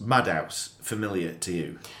Abbott's Madhouse familiar to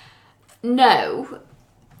you? No.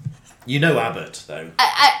 You know Abbott, though.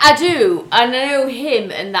 I do. And I know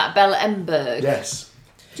him and that Bella Emberg. Yes.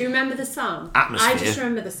 Do you remember the song? Atmosphere. I just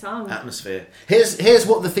remember the song. Atmosphere. Here's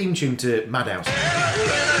what the theme tune to Madhouse.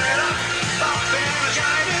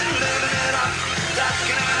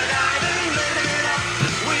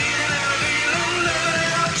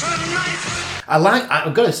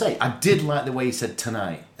 I've got to say, I did like the way he said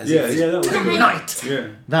tonight. Yeah, that was Tonight. Yeah.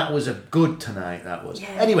 That was a good tonight, that was.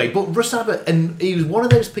 Anyway, but Russ Abbott, and he was one of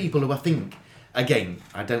those people who I think again,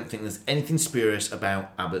 I don't think there's anything spurious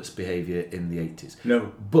about Abbott's behaviour in the 80s.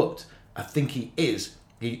 No. But I think he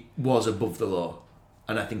was above the law.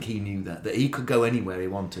 And I think he knew that he could go anywhere he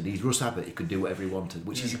wanted. He's Russ Abbott, he could do whatever he wanted,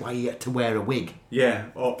 which is why he had to wear a wig. Yeah.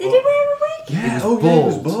 Did he wear a wig? Yeah. He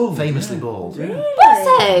was bald, famously bald. Yeah.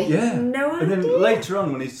 Was he? Yeah. No And then idea. later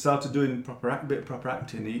on, when he started doing a bit of proper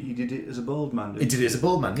acting, he did it as a bald man. He did it as a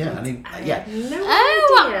bald man, yeah. And he, yeah. No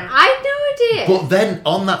Oh, idea. I had no idea. But then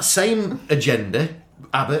on that same agenda,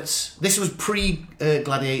 Abbott's, this was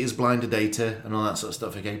pre-Gladiators, Blinder Data and all that sort of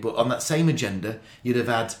stuff, okay? But on that same agenda, you'd have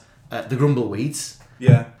had the Grumbleweeds.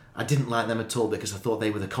 Yeah. I didn't like them at all because I thought they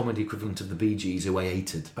were the comedy equivalent of the Bee Gees, who I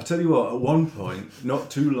hated. I tell you what, at one point, not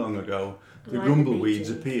too long ago, the Like the Bee Grumbleweeds Gees.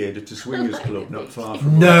 appeared at a swingers club not far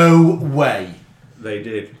from No way. They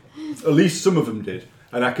did. At least some of them did.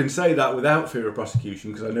 And I can say that without fear of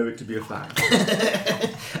prosecution because I know it to be a fact.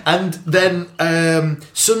 And then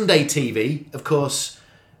Sunday TV, of course,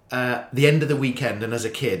 the end of the weekend. And as a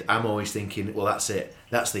kid, I'm always thinking, well, that's it.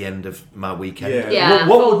 That's the end of my weekend. Yeah. Yeah.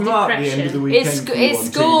 What Full would mark the depression. end of the weekend? It's for you it's on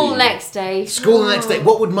school TV? next day. School the next day.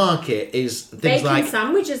 What would mark it is things Bacon like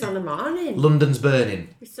sandwiches on the morning. London's Burning.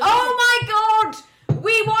 Oh my god!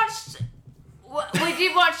 We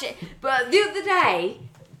did watch it, but the other day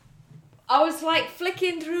I was like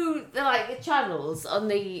flicking through the channels on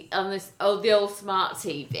the old smart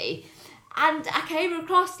TV, and I came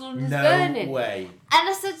across London's Burning. No way. And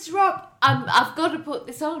I said to Rob, I've got to put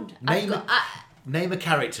this on. Name a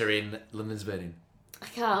character in London's Burning. I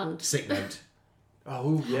can't. Sick Note.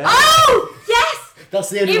 Oh, yeah. Oh yes! That's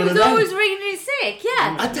the only He one was I know. always really sick.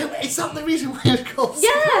 Yeah. I don't. It's not the reason why it's called.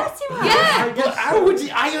 Yeah. Yeah. But how would he?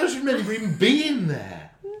 I always remember him being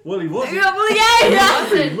there. Well, he wasn't. Yeah, well,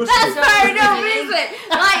 yeah, He must that's have. fair enough, isn't it?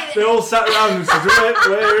 Like, They all sat around and said,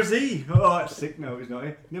 where is he? Oh, that's sick. No, he's not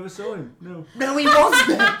here. Never saw him. No. No, he was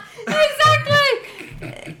there.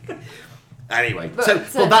 exactly. Anyway, But,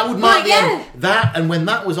 so that would mark well, the yeah. end. That, and when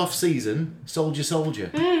that was off season, Soldier.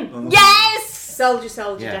 Yes. Soldier,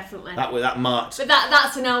 Yeah, definitely. that marked. But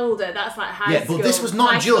that's an older. That's like high Yeah, school. but this was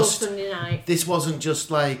not high school just- Sunday night. This wasn't just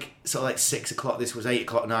like 6 o'clock. This was 8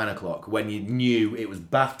 o'clock, 9 o'clock, when you knew it was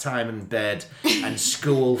bath time and bed and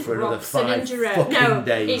school for another Rocks and 5 Ninja fucking No,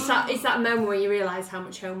 days. it's that moment where you realise how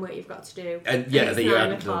much homework you've got to do. And yeah, it's that you 9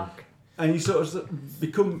 hadn't done. o'clock. And you sort of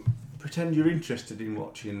pretend you're interested in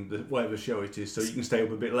watching whatever show it is so you can stay up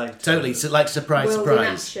a bit later. Totally, so like surprise. World in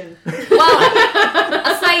action. Well,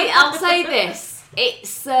 I'll say this.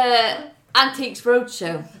 It's Antiques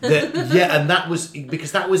Roadshow. And that was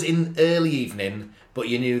because that was in early evening, but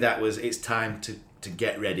you knew it's time to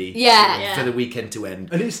get ready. Yeah. For the weekend to end.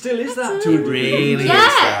 And it still is that to a degree. Really Yeah.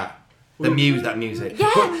 is that. That music.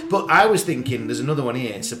 Yeah. But I was thinking, there's another one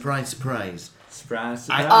here. Surprise. Surprise, surprise.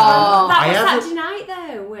 Oh. That I was haven't- Saturday night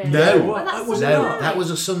though. No, What? that's Was Sunday no, night. that was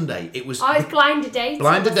a Sunday. It was Oh, it's Blinder Data.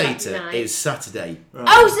 Blinder was Saturday Data night. is Saturday.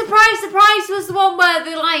 Oh, surprise was the one where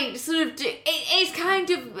they sort of do. It's kind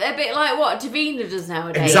of a bit like what Davina does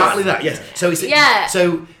nowadays. Exactly that. Yes. So it's Yeah.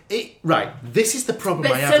 So it right. This is the problem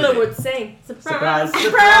But I have. Scylla with it. would sing. Surprise,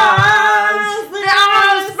 Surprise!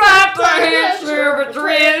 surprise.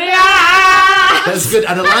 That's good,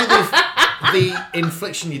 and I like the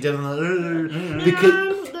inflection you did on the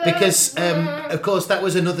because of course that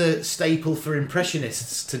was another staple for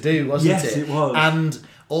impressionists to do, wasn't Yes, it? it was. And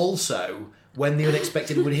also, when the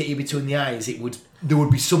unexpected would hit you between the eyes, there would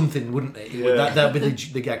be something, wouldn't it? Yeah. That'd be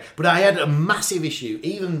the gag. But I had a massive issue,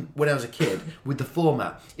 even when I was a kid, with the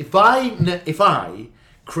format. If I,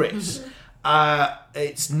 Chris,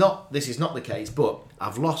 this is not the case, but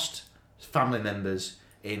I've lost family members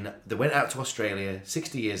they went out to Australia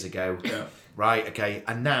 60 years ago. Yeah. Right, okay,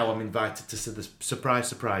 and now I'm invited to the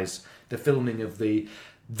surprise, the filming of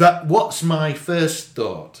what's my first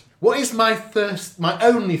thought? What is my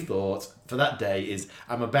only thought for that day is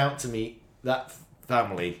I'm about to meet that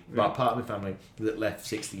family, part of my family that left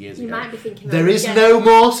 60 years You ago. might be thinking There that is again. no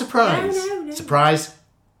more surprise. No. Surprise.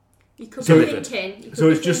 You could So be delivered. thinking. So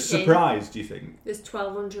it's just surprise, do you think? There's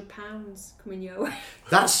 £1,200 coming your way.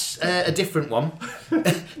 That's a different one.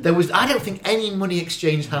 I don't think any money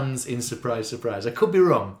exchanged hands in surprise. I could be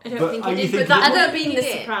wrong. I don't But think are it you did, but thinking that it would have would? been the Did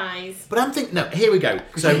it? surprise. But I'm thinking, no, here we go.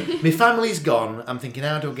 So my family's gone. I'm thinking,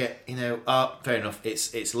 how do I get, fair enough.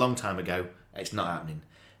 It's a long time ago. It's not happening.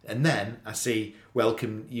 And then I see,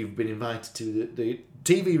 welcome, you've been invited to the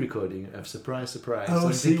TV recording of Surprise. Oh, So I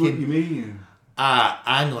I'm see what you mean.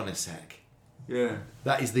 hang on a sec. Yeah.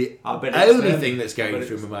 That is the I bet it's only them. thing that's I bet going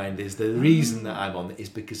through it's- my mind is the reason that I'm on it is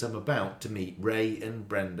because I'm about to meet Ray and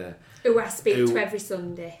Brenda. Who I speak Who- to every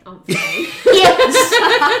Sunday on phone.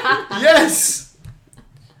 Yes!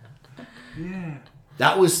 Yeah.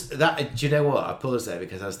 That was that. Do you know what? I paused there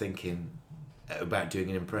because I was thinking about doing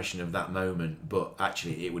an impression of that moment, but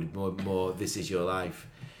actually, it would more. This Is Your Life.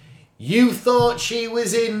 You thought she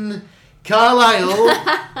was in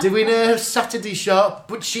Carlisle doing a Saturday shop,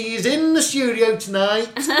 but she's in the studio tonight.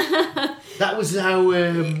 That was how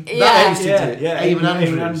that used to do it. Yeah, Eamon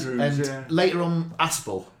Eamon Andrews, Andrews, and later on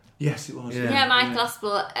Aspel. Yes, it was. Yeah, Michael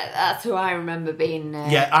Aspel. That's who I remember being.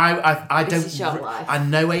 I This don't. Is Your Life. I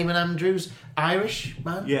know Eamon Andrews, Irish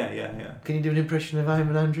man. Yeah. Can you do an impression of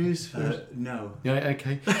Eamon Andrews? No. Yeah,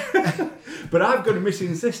 okay. But I've got a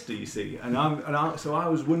missing sister, you see, so I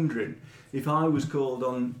was wondering if I was called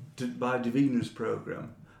on by Davina's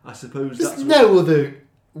programme. I suppose There's that's no other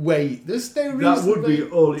way. There's no reason. that would be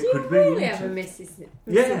all it Do you could really be. have a wouldn't it? Mrs.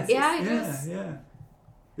 Yeah, Yeah,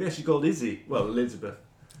 yeah. She's called Izzy. Well, Elizabeth.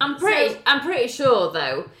 I'm pretty sure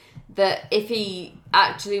though that if he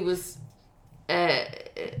actually was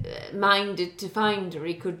minded to find her,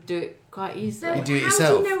 he could do it quite easily. You do it How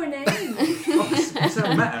yourself. do you know her name? I've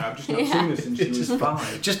never met her. I've just not seen her since she was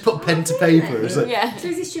 5. Just put pen to paper. It's like, Yeah. So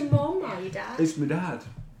is this your mum or your dad? It's my dad.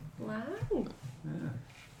 Wow.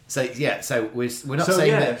 So we're not So, saying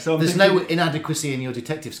yeah, that so I'm there's no thinking- inadequacy in your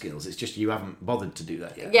detective skills. It's just you haven't bothered to do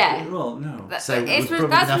that yet. Yeah. Well, no. So It's we're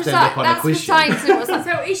probably gonna have to end up on a that's quiz show. precisely what's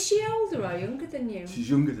So is she older or younger than you? She's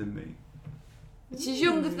younger than me. She's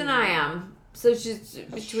younger than I am, so she's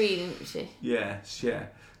between, isn't she? Yes, yeah.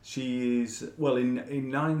 She is, well, in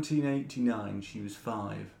 1989 she was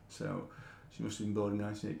 5, so she must have been born in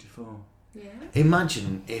 1984. Yeah.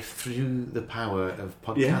 Imagine if through the power of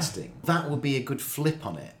podcasting, that would be a good flip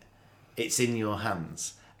on it. It's in your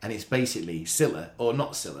hands. And it's basically Scylla, or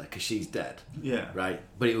not Scylla, because she's dead. Yeah. Right?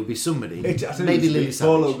 But it would be somebody, I think maybe it would Lily be Savage.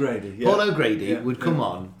 Paul O'Grady. Yeah. Paul O'Grady Yeah, would come yeah.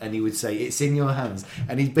 on and he would say, it's in your hands.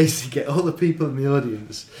 And he'd basically get all the people in the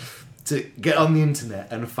audience to get on the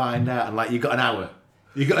internet and find out. And like, you've got an hour.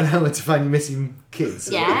 You've got an hour to find your missing kids.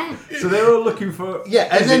 Yeah. So they're all looking for... Yeah,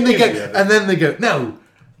 and then they go, no,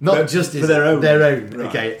 not But just for their own. Right.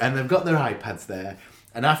 Okay, and they've got their iPads there.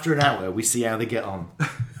 And after an hour, we see how they get on.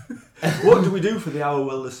 What do we do for the hour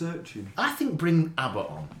while they're searching? I think bring ABBA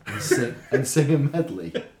on and sing a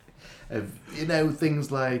medley of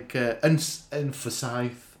things like and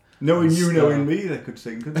Forsyth. Knowing and you, Star. knowing me, they could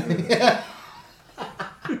sing, couldn't they?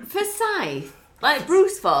 Forsyth, like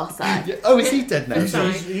Bruce Forsyth. Yeah. Oh, is he dead now?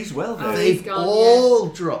 He's well Oh, dead. They've he's gone, all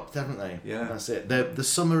dropped, haven't they? Yeah. That's it. The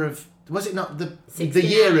summer of, was it not the 69.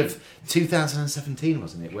 year of 2017,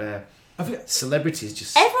 wasn't it? Where celebrities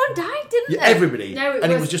just Everyone died, didn't they? everybody, No, it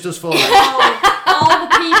and it was- was just us four. all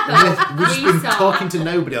the people We've just we been saw, talking to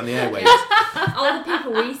nobody on the airwaves. all the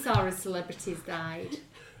people we saw as celebrities died.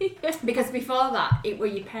 Because before that, it were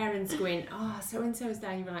your parents going, oh, so and so's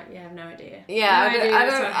dying. You're like, yeah, I have no idea. Yeah, No idea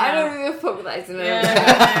what's I don't give a fuck what that is.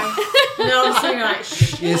 Yeah, and all of a sudden you're like,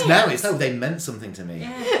 shit. Yes, now it's they meant something to me.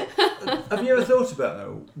 Yeah. Have you ever thought about,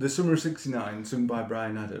 though, the Summer of '69, sung by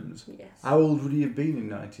Bryan Adams? Yes. How old would he have been in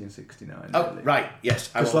 1969? Oh, really? right, yes.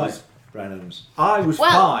 I Just was like- Bryan Adams. I was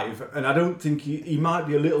Well- 5, and I don't think he might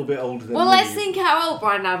be a little bit older than Well, me. let's think how old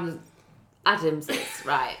Bryan Adams is,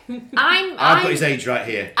 right? I've got his age right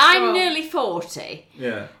here. I'm Well- nearly 40,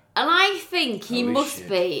 Yeah, and I think he Holy must shit.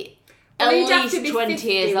 be Well, at he'd have to least be 20 50,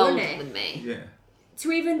 years older wouldn't he? than me. yeah.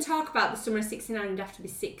 To even talk about the summer of '69, you'd have to be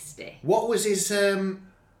 60. What was his?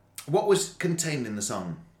 What was contained in the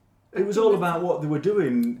song? It was all about what they were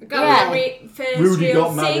doing. Got Yeah. married, first Rudy real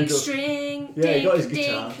got married six up- string. Yeah, he dig, got his dig,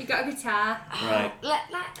 guitar. He got a guitar. Right. Let-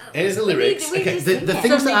 Here's the we lyrics. need- we Okay, just the think things it.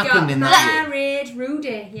 that Somebody happened got in that year. married,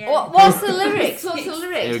 Rudy. Yeah. What's the lyrics? What's the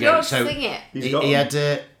lyrics? Here we You go. don't So sing it. He's he, got he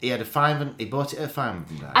them. had a £5. He bought it at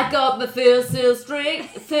 £5. I got my first string,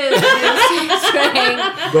 string,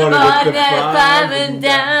 Got it on at the that 5 and and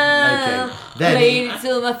down. Okay. Then- Played it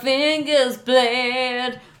till my fingers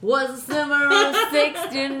bled. Was the summer of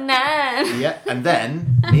 '69. Yeah, and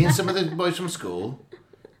then me and some of the boys from school,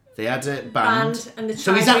 they had a band. Band and the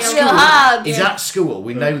So he's at trial. school. hard. He's at school.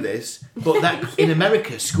 We know this, but that in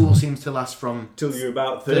America, school seems to last from Till you're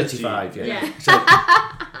about 30. 35. Yeah. Yeah.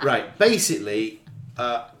 So, right. Basically,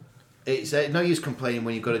 it's no use complaining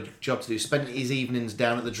when you've got a job to do. Spent his evenings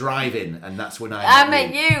down at the drive-in, and that's when I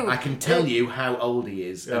met you. I can tell you how old he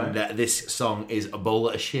is, and Right. this song is a bowl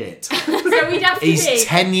of shit. So he'd have to He's be.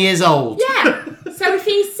 10 years old. Yeah. So if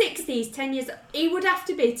he's 60, he's 10 years. He would have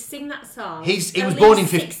to be to sing that song. He at was born in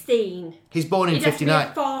least 16. He's born in He'd have to be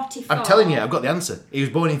 59. 44. I'm telling you, I've got the answer. He was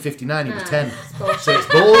born in 59, he was Ah, 10. bullshit. So it's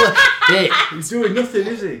ball of shit. He's doing nothing,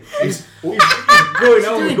 is he? He's going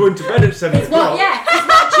home and going to bed at 7 o'clock. Well, yeah, he's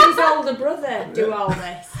watching his older brother do all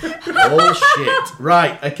this. All shit.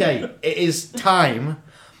 Right, okay. It is time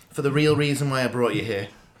for the real reason why I brought you here.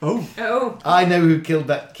 Oh. I know who killed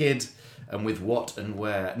that kid and with what and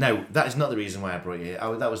where. No, that is not the reason why I brought you here.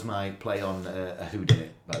 That was my play on a who did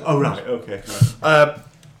it. By the way. Oh, right, okay.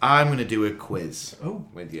 I'm going to do a quiz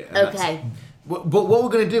with you. Okay. But what we're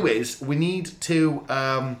going to do is we need to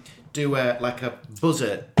do a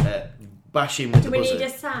buzzer, bash in with Do the we buzzer. need a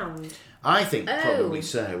sound? I think probably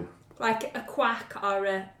so. Like a quack or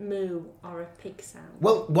a moo or a pig sound?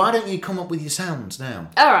 Well, why don't you come up with your sounds now?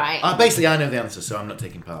 All right. Basically, I know the answer, so I'm not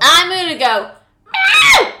taking part. I'm gonna go.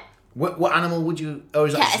 Meow! What animal would you... Oh,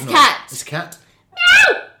 is that Cat, just it's a noise? cat. It's a cat?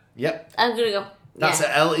 Meow! Yep. I'm gonna go. That's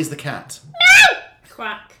yeah. L is the cat.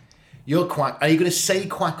 Quack. You're quack. Are you going to say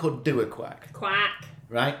quack or do a quack? Quack.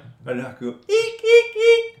 Right? And I go,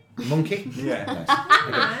 Monkey? yeah. Nice.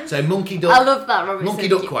 Okay. So monkey, duck... I love that, Robert. Monkey,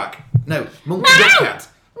 Thank duck, you. quack. No, monkey, duck, cat.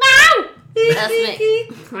 Meow! That's me.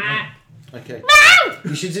 Quack. Okay. Meow!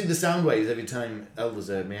 You should do the sound waves every time El does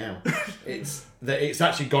a meow. It's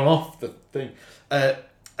actually gone off the thing.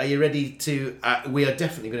 Are you ready to... we are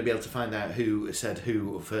definitely going to be able to find out who said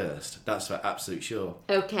who first. That's for absolute sure.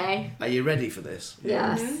 Okay. Are you ready for this?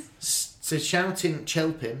 Yes. So shouting,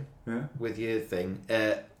 chelping with your thing.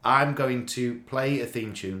 I'm going to play a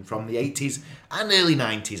theme tune from the 80s and early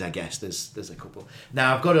 90s, I guess. There's a couple.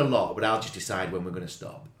 Now, I've got a lot, but I'll just decide when we're going to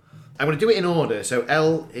stop. I'm going to do it in order. So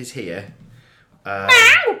L is here.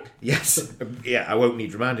 Meow! Yes. Yeah, I won't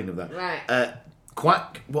need reminding of that. Right.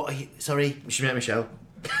 Quack. What are you... Sorry, Michelle.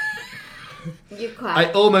 You quack.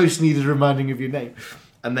 I almost needed reminding of your name.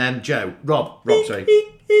 And then Joe. Rob, sorry.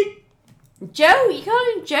 Joe, you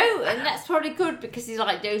call him Joe, and that's probably good because he's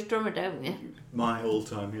like Joe's drummer, don't you? My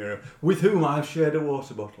all-time hero. With whom I've shared a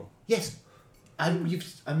water bottle. Yes. I'm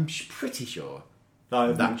pretty sure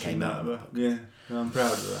I've that mentioned came out. Yeah, I'm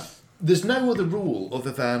proud of that. There's no other rule other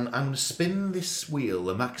than I'm going to spin this wheel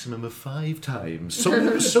a maximum of 5 times.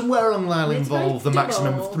 Somewhere along the line will It's involve the very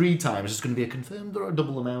maximum double. of 3 times. It's going to be a confirmed or a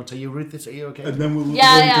double amount. Are you with this? Are you okay? And then we'll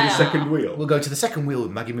Yeah, go yeah, to the yeah. second wheel. We'll go to the second wheel with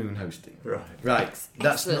Maggie Moon hosting. Right. Right.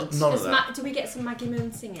 That's Excellent. none of that. Do we get some Maggie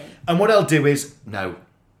Moon singing? And what I'll do is no,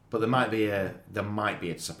 but there might be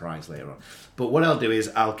a surprise later on. But what I'll do is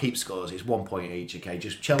I'll keep scores. It's 1 point each. Okay,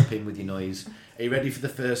 just chomp in with your noise. Are you ready for the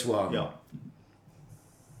first one? Yeah.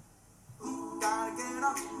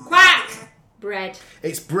 Quack! Bread.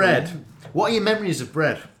 It's bread. What are your memories of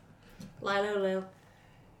bread? Lilo Lil.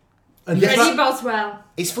 And Yes. Freddie Boswell.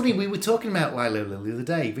 It's funny, we were talking about Lilo Lil the other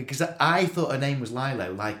day because I thought her name was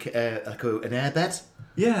Lilo, like an airbed.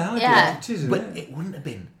 Yeah, Yeah. it is, isn't But it? it wouldn't have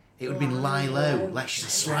been. It would have been Lilo, like she's a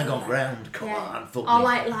slag on ground. Come on, fuck Or me.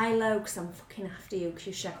 like Lilo, because I'm fucking after you, because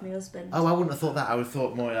you shagged my husband. Oh, I wouldn't have thought that. I would have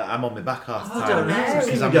thought more, I'm on my back half the I time. don't know. Because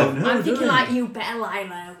We I'm don't not- know, I'm do thinking we? like, you better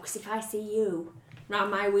Lilo, because if I see you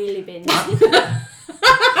round my wheelie bin...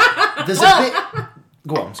 There's a bit...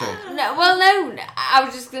 Go on, sorry. No, well, no. I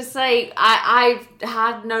was just gonna say I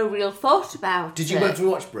had no real thought about Did you it. go to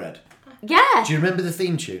watch Bread? Yeah. Do you remember the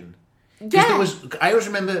theme tune? 'Cause Yeah. I always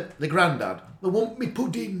remember the granddad. I want me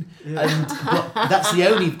pudding, but that's the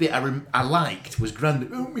only bit I liked was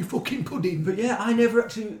granddad. I want me fucking pudding. But yeah, I never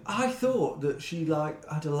actually... I thought that she, like,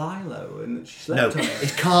 had a Lilo and that she No, slept on it.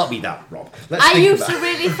 it can't be that, Rob. Let's I think used about to it.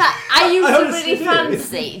 really I honestly do.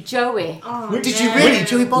 fancy Joey. Did you really,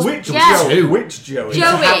 Joey Boswell? Which Yeah. Joey? Which Joey?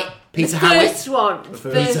 Joey. Peter the Howitt. first one. The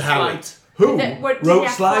first Peter one. Howitt. Who What, did wrote he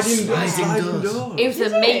have Sliding Sliding Doors? Doors? It was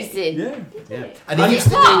amazing. Yeah. Yeah. And he used to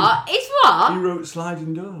do... What? It's He what? wrote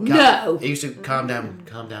Sliding Doors. No. He used to calm down, man.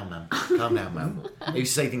 Calm down, man. He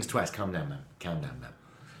used to say things twice, calm down, man.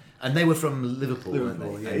 And they were from Liverpool, weren't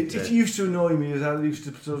Liverpool, they? yeah. It used to annoy me as I used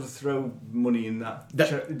to sort of throw money in that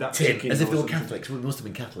Tin, chicken as if or they were something. Catholics. Well, they must have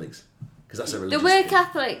been Catholics. Because that's a They religious were thing.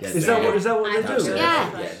 Catholics. Yeah, Is that what they do?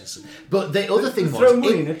 Yeah. Yes. But the other thing was... Throw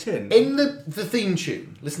money in a tin? In the theme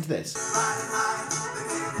tune, listen to this.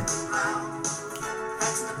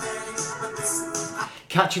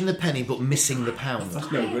 Catching the penny but missing the pound.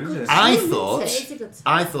 That's no good, is it? I It's a good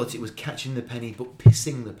song. thought it was catching the penny but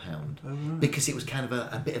pissing the pound because it was kind of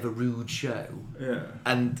a bit of a rude show, Yeah.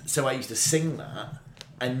 and so I used to sing that,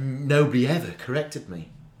 and nobody ever corrected me.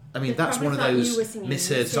 I mean, that's probably one of thought you were those singing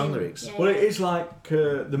misheard the song same. lyrics. Yeah. Well, it is like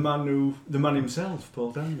the man himself,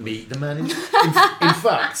 Paul Daniels. Meet the man. In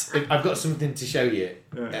fact, I've got something to show you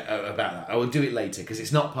about that. I will do it later because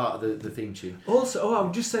it's not part of the theme tune. Also, I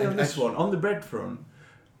would just say on this one, on the bread front,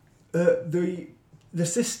 the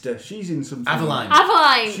sister, she's in something.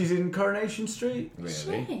 Aveline. She's in Coronation Street.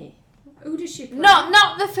 Really? Hey, who does she play?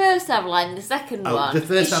 Not the first Aveline, the second Oh, one. the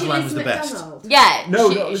first Is she Aveline was Liz the best. McDonald? Yeah. No,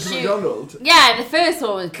 she- not Liz she- McDonald. Yeah, the first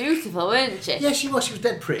one was beautiful, weren't she? Yeah, she was. She was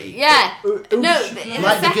dead pretty. Yeah. Who's No, she? the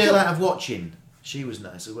Like the second girl out of Watching. She was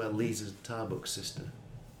nice as well. Lisa's Tarbuck's sister.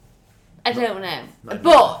 I don't know. Not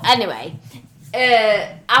But anyway,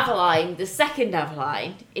 Aveline, the second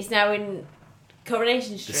Aveline, is now in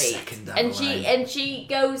Coronation Street. second and Aveline. she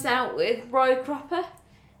goes out with Roy Cropper.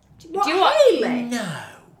 What, Do you want- Hayley? No.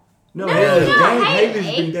 No, No, Hayley's not dead. Hayley.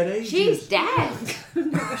 Hayley's been dead ages. She's dead.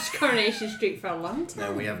 I've watched Coronation Street for a long time.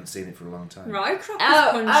 No, we haven't seen it for a long time. Roy Cropper's Oh,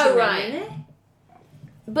 punching right. in it.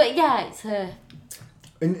 But yeah, it's her.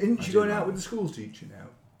 And isn't she going out with the school teacher now?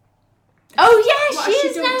 Oh yeah, What, she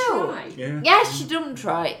has is done now. try? Yeah. Yeah, she done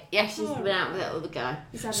try it. Yeah, she's been out with that other guy.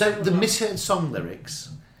 He's had So another the one. misheard song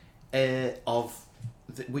lyrics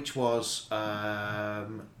which was my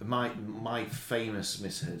famous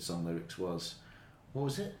misheard song lyrics was, what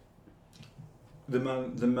was it? The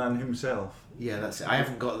man himself. Yeah, that's it. I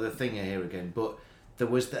haven't got the thing here again, but there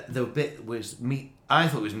was the bit was meet. I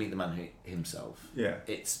thought it was Meet the Man Himself. Yeah.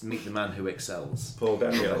 It's Meet the Man Who Excels. Paul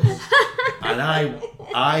Daniels. And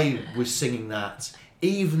I was singing that,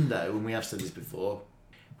 even though, and we have said this before,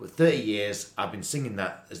 for 30 years I've been singing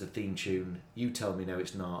that as the theme tune. You tell me no,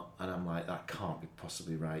 it's not, and I'm like, that can't be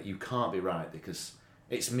possibly right. You can't be right because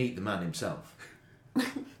it's Meet the Man Himself.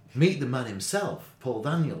 Meet the Man himself, Paul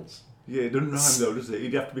Daniels. Yeah, it doesn't rhyme though, does it?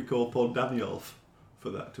 He'd have to be called Paul Daniels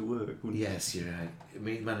for that to work, wouldn't it? Yes, you're right.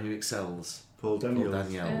 Meet the Man Who Excels, Paul Daniels. Paul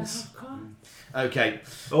Daniels. Of course. Okay.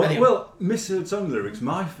 Oh, Anyway. well, misheard song lyrics.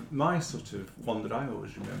 My sort of one that I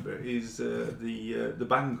always remember is the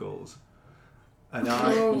Bangles, and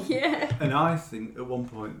I Yeah. and I think at one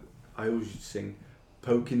point I always used to sing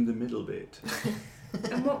 "Poke in the Middle Bit."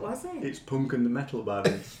 And what was it? It's punk and the metal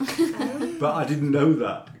bands, but I didn't know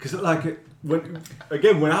that because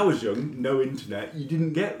when I was young, no internet, you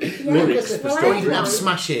didn't get lyrics for well, stuff. Or I you didn't have had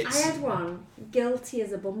smash I hits. had one. Guilty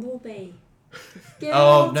as a bumblebee. Guilty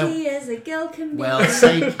Oh, no. as a girl can be. Well,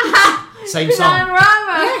 same song.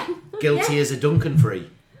 Right. Guilty as a Duncan Free.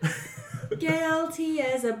 Guilty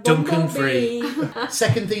as a Duncan bumblebee. Free.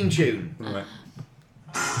 Second theme tune. Right.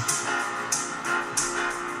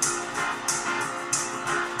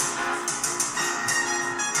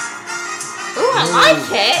 Oh, I like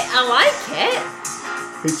it. I like it.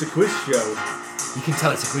 It's a quiz show. You can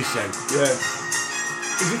tell it's a quiz show. Yeah.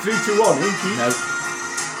 Is it 3, 2, 1? Inky? No. It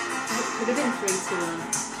could have been 3, 2,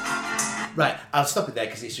 1. Right, I'll stop it there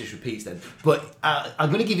because it just repeats then. But I'm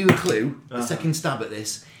going to give you a clue, a second stab at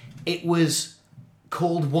this. It was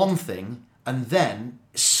called one thing, and then,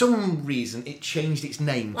 some reason, it changed its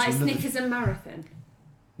name Like to another... Snickers and Marathon.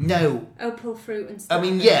 No. Opal fruit and I stuff.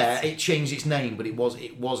 mean, yeah, it changed its name, but it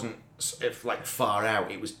wasn't like far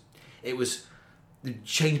out. It was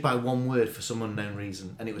changed by one word for some unknown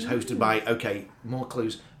reason, and it was hosted by, okay, more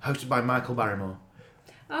clues, hosted by Michael Barrymore.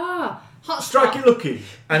 Ah, Hot Strike Spot. It Lucky.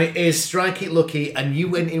 And it is Strike It Lucky, and you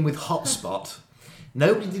went in with Hotspot.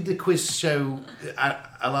 Nobody did the quiz show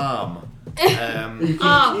alarm.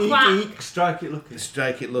 Eek, Strike It Lucky.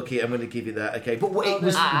 Strike It Lucky, I'm going to give you that. Okay, but what it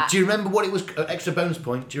was? Do you remember what it was? Extra bonus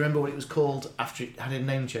point. Do you remember what it was called after it had a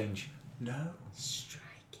name change? No. Strike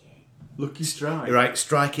it. Lucky Strike. Right,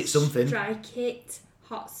 Strike It something. Strike it.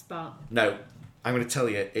 Hot Spot. No, I'm going to tell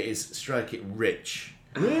you. It is Strike It Rich.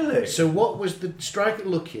 Really? So what was the Strike It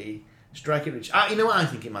Lucky? Strike It Rich. You know what I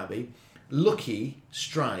think it might be? Lucky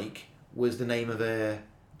Strike was the name of a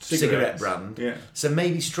cigarette brand. Yeah. So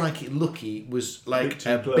maybe Strike It Lucky was like Bit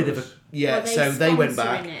too a bit of a close. yeah. Were So they went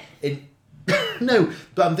back. sponsoring In, no,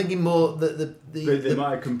 but I'm thinking more the They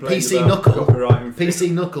might have complained PC about Knuckle. copyright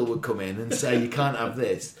infringement. PC Knuckle would come in and say you can't have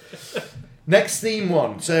this. Next theme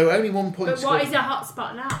one. So only 1 point. But what is a hot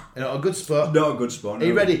spot now? a good spot? Not a good spot. Are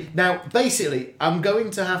you no. ready? Now, basically, I'm going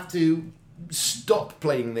to have to stop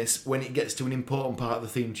playing this when it gets to an important part of the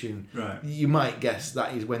theme tune. Right. You might guess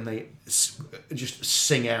that is when they just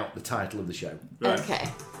sing out the title of the show. Right. Okay.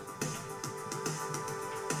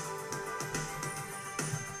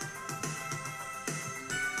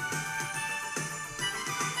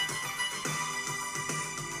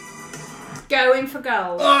 Going for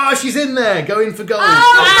gold. Oh, she's in there, going for gold.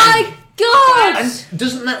 Oh my god! And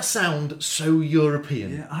doesn't that sound so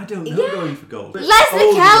European? Yeah, I don't know going for gold. Leslie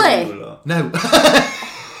Older Kelly. than you lot. No.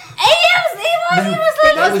 He was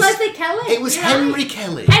like That was was- Leslie Kelly. It was You're Henry right.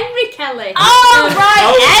 Kelly. Henry Kelly. Oh right,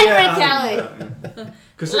 Oh, Henry yeah, Kelly.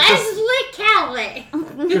 Because Leslie Kelly.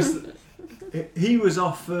 he was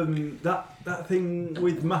off that thing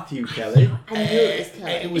with Matthew Kelly, I knew it was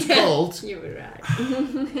Kelly. It was called You were right.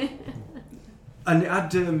 and it had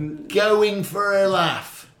Going for a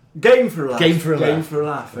Laugh. Game for a Laugh. Game for a Laugh. Game for a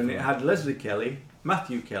Laugh, and it had Leslie Kelly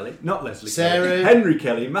Matthew Kelly, not Leslie Sarah- Kelly, Henry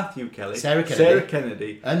Kelly, Matthew Kelly, Sarah Kennedy. Sarah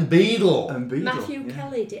Kennedy, And Beadle. and Beadle. Matthew yeah.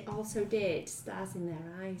 Kelly also did Stars in Their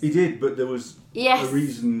Eyes. He did, but there was Yes. a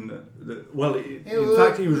reason that, well, in was-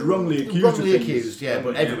 fact, he was wrongly accused. Wrongly of things. accused, yeah,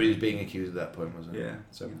 but everybody was being accused at that point, wasn't it? Yeah.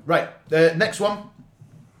 So right, next one.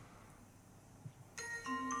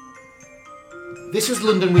 This was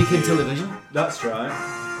London Weekend Television. That's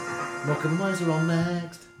right. Morecambe and Wise are on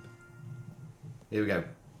next. Here we go.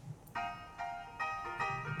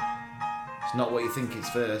 It's not what you think it's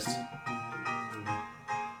first.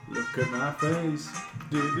 Look at my face.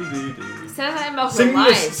 Do-do-do-do. Sounds like Morecambe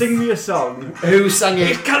Wise. Sing me a song. Who sang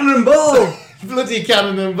it? Cannonball! Bloody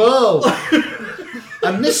Cannonball!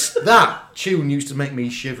 And that tune used to make me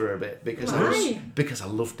shiver a bit because I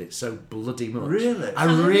loved it so bloody much.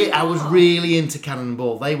 Really? I was really into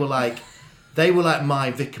Cannonball. They were like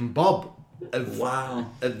my Vic and Bob of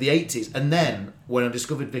the 80s. And then when I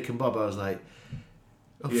discovered Vic and Bob, I was like,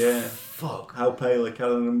 oh, Yeah. fuck. How pale a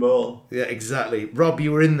Cannonball. Yeah, exactly. Rob,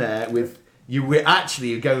 you were in there you were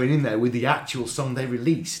actually going in there with the actual song they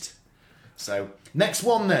released. So, next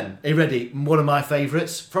one then. Are you ready? One of my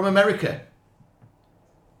favourites from America.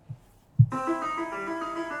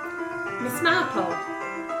 Miss Marple.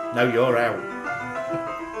 No, you're out.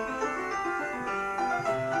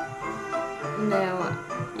 No.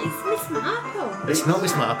 It's Miss Marple. It's not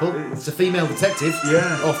Miss Marple. It's a female detective.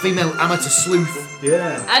 Yeah. Or female amateur sleuth.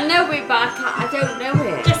 Yeah. I know it, but I don't know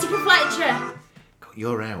it. Jessica Fletcher.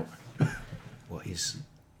 You're out. What is...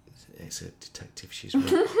 It's a detective. She's...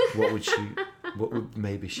 What would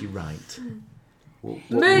maybe she write? What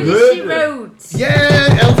Murder, She Wrote.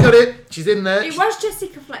 Yeah, Elle got it. She's in there. It was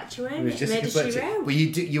Jessica Fletcher, wasn't It was Jessica Murder, Fletcher. She Wrote. Well,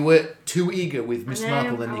 you were too eager with Miss I know,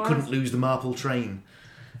 Marple, then I you was. couldn't lose the Marple train.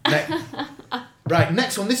 Right,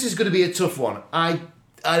 next one. This is going to be a tough one. I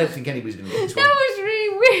don't think anybody's going to get this one. That was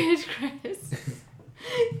really weird, Chris.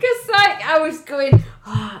 Because, I was going,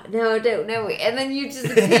 no, I don't know it. And then you just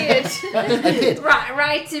appeared. I did.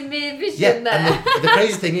 Right in my vision Yeah, there. and the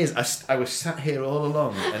crazy thing is, I was sat here all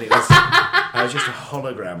along, and I was just a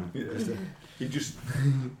hologram. He just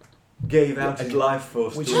gave out his life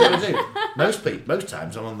force. Which is what I do. Most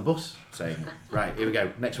times I'm on the bus saying, right, here we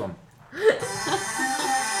go, next one.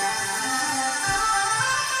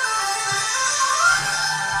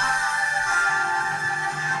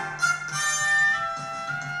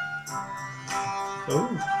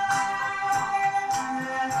 Oh.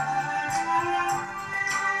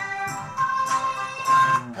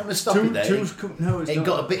 I'm going to stop it there. No, it's It not.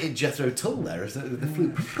 got a bit of Jethro Tull there, as the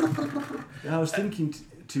flute. Yeah, I was thinking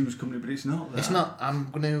Two's Company, but it's not that. It's not. I'm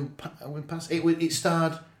going to pass. It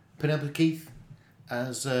starred Penelope Keith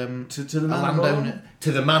as to the a Manor landowner. Born?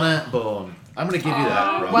 To the Manor Born. I'm going to give you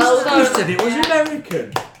that, Rob. Well You done. said it was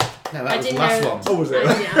American. No, that I was the didn't last know. one. Oh, was I it?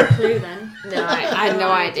 didn't have a clue then. No, I had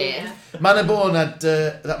no idea. Manor Born had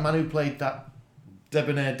that man who played that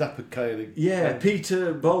debonair dapper guy. Yeah,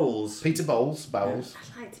 Peter Bowles. Peter Bowles. I'd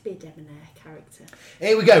like to be a debonair character.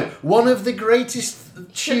 Here we go. One of the greatest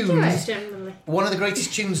tunes. Generally. One of the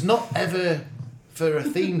greatest tunes, not ever for a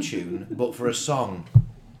theme tune, but for a song.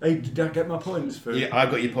 Hey, did I get my points for? Yeah, I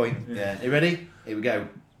got your point. Yeah. You ready? Here we go.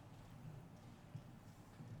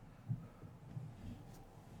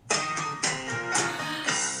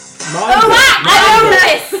 I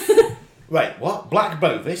know this! Right, what? Black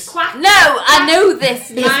Bovis? Quack. No, I know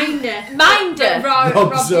this. Minder. Minder. Rob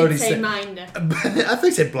Rob's already did say said- Minder. I thought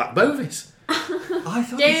he said Black Bovis. I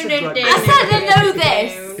thought you said Black I said I know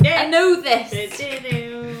this. I know this.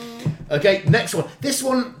 Okay, next one. This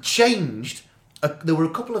one changed. There were a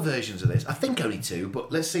couple of versions of this. I think only two,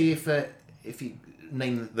 but let's see if you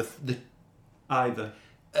name the Either.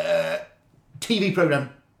 TV program.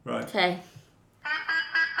 Right. Okay.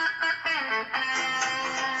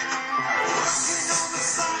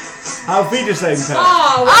 Auf Wiedersehen, Pet.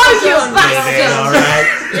 Oh, You bastard! All right.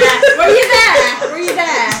 yeah. Were you there? Were you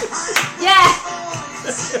there? Yeah.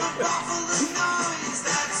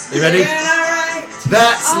 You ready?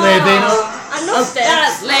 That's living. I loved it.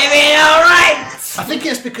 That's living alright. I think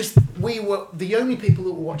it's because we were the only people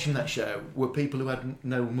that were watching that show were people who had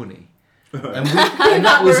no money, and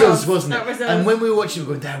that was us, wasn't it? That was us. And when we were watching, we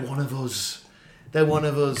were going, "They're one of us. They're one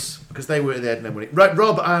of us," because they had no money. Right,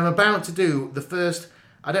 Rob, I'm about to do the first.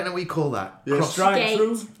 I don't know what you call that. Yeah, Cross- strike Gate.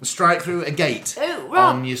 through. strike through a gate Oh,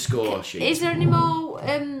 Rob, on your score sheet. is there any more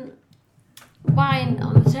wine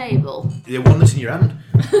on the table? The one that's in your hand.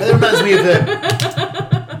 That reminds me of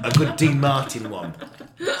a good Dean Martin one.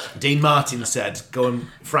 Dean Martin said,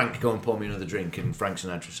 Frank, go and pour me another drink. And Frank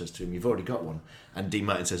Sinatra says to him, you've already got one. And Dean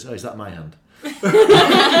Martin says, oh, is that my hand? Is that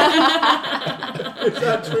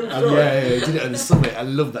true? Yeah, he did it on the summit. I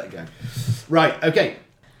love that guy. Right, okay.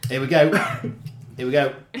 Here we go.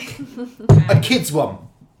 A kids one.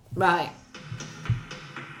 Right.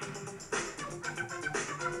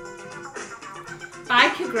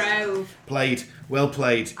 Biker Grove. Played. Well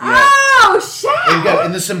played. Yeah. Oh, shit! Here we go.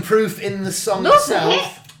 And there's some proof in the song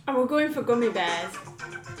itself. And we're going for gummy bears.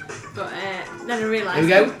 But then I realised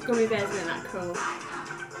Here we go. gummy bears weren't that cool.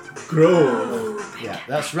 Grove. Yeah,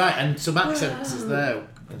 that's right. And some accents is there.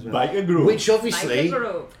 As well. Biker Grove. Which obviously, Biker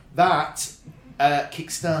Grove. that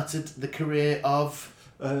kick-started the career of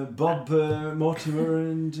Bob Mortimer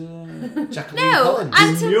and Jacqueline No, Collins.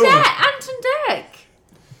 Anton Derek.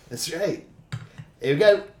 That's right. Here we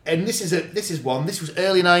go. And this is one. This was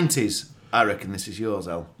early 90s. I reckon this is yours,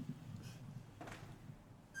 El.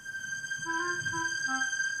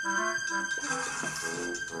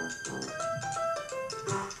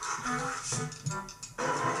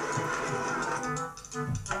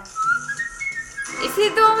 Is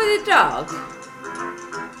it the one with the dog?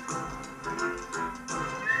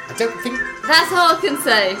 I don't think That's all I can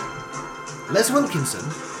say. Les Wilkinson.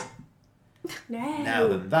 No. Now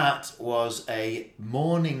then, that was a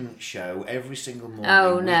morning show every single morning,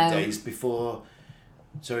 Oh, no. weekdays before.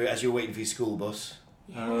 Sorry, as you're waiting for your school bus.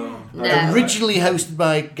 No. Originally hosted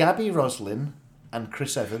by Gabby Roslin and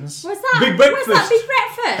Chris Evans. Was that Big Breakfast. Was that Big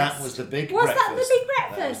Breakfast? That was the big Was breakfast. that the Big That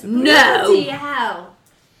Breakfast? was the- No. Bloody hell.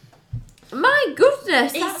 My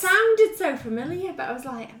goodness. It sounded so familiar, but I was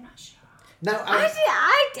like, I'm not sure. Now, I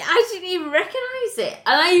didn't even recognise it.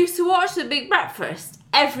 And I used to watch The Big Breakfast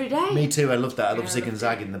every day. Me too, I love that. I love Zig and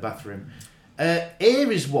Zag in the bathroom.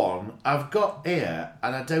 Here is one I've got here,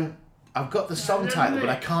 and I've got the song title, but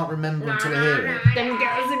I can't remember until I hear it. Them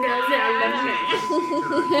girls and girls, I love me.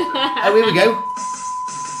 Oh, here we go.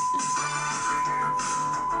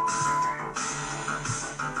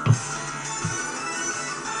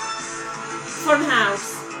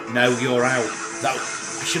 Funhouse. No, you're out. That,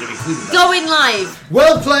 I should have included that. Going live.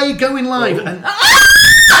 Well played, going live. And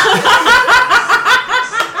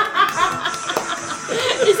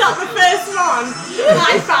Is that the first one?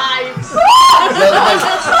 High five.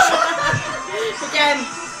 Again.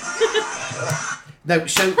 no,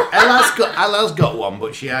 so Ella's got one,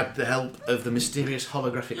 but she had the help of the mysterious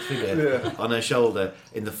holographic figure on her shoulder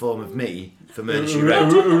in the form of me for Murder She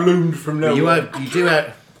Wrote. Loomed from nowhere. You do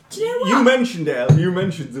have. Do you know what? You mentioned it, El. You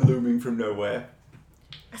mentioned the looming from nowhere.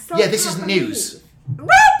 I still Yeah, this can't isn't believe- news. Rob!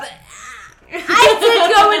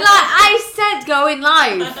 I said going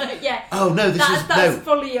live. Yeah. Oh no, That's no.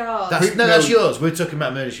 fully yours. That's yours. We're talking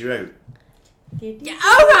about Murder She Wrote. Yeah,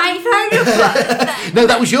 all right, fair enough. No,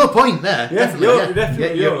 that was your point there. Yeah,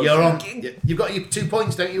 definitely yours. You're on. You've got your 2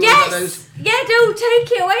 points, don't you? Yes. About those? Yeah, don't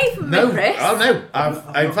take it away from No. me, Chris. Oh no.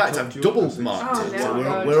 In fact, not I've your double position. marked Oh, it. no, So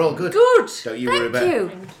God. we're all good. Good. Don't you worry Thank about it. you.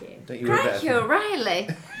 Thank you. Don't you worry about Thank it. you, Riley.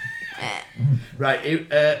 Right.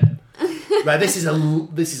 Right. This is a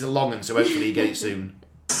long one, so hopefully you get it soon.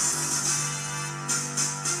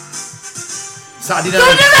 Saturday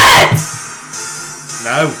night. Tournament!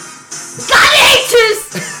 No.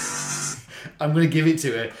 Gladiators! I'm going to give it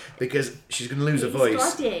to her because she's going to lose her It's voice.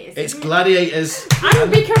 Gladiators, It's isn't it? Gladiators.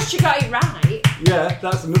 And because she got it right. Yeah,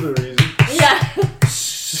 that's another reason. Yeah.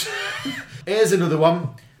 Here's another one,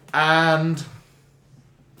 and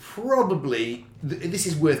probably this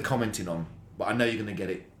is worth commenting on, but I know you're going to get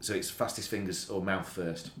it. So it's fastest fingers or mouth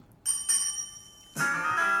first.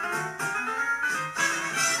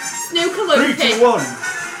 Snooker 3, looping. 2, 1.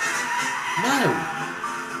 No.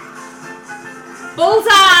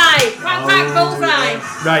 Bullseye. Whack, whack, bullseye.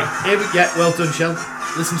 Right. Here we go. Well done, Shell.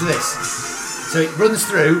 Listen to this. So it runs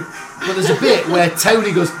through, but there's a bit where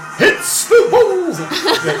Tony goes, "Hits the balls."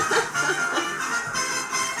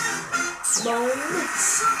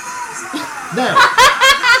 Now,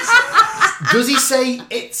 does he say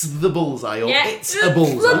it's the bullseye or Yeah. it's a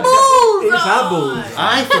bullseye? The balls! It's a bullseye.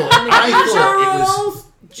 I thought it was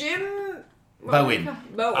Jim. Bowen.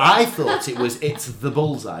 Bowen. I thought it was it's the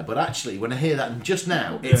bullseye, but actually, when I hear that just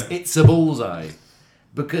now, it's a bullseye,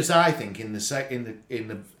 because I think in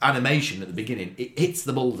the animation at the beginning, it hits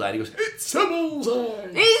the bullseye. And he goes, "It's a bullseye."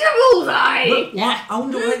 It's a bullseye! But why, I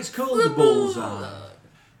wonder why it's called the bullseye.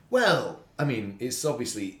 Well, I mean, it's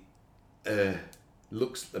obviously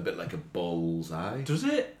looks a bit like a bullseye. Does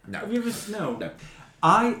it? No. Have you ever? No. No.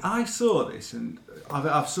 I saw this and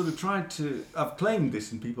I've sort of I've claimed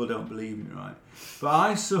this and people don't believe me, right? But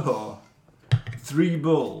I saw 3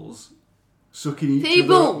 bulls sucking each Three other.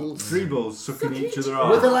 bulls? 3 bulls sucking each other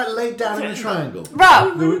Were they off. like laid down in a triangle?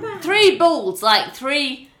 Rob, There were 3 bulls, like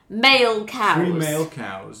 3 male cows. 3 male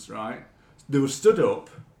cows, right? They were stood up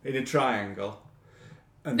in a triangle,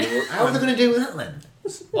 and they were. How are they going to do that then?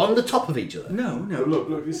 On the top of each other? No,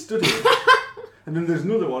 look, it's stood here. And then there's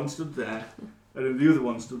another one stood there. And then the other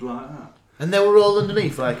one stood like that. And they were all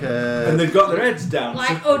underneath, like a... And they've got their heads down.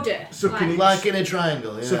 Like udder. Like in a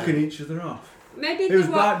triangle, yeah. Sucking each other off. Maybe they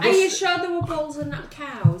were... Are you sure there were bulls and not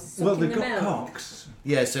cows? Well, they've the got milk? cocks.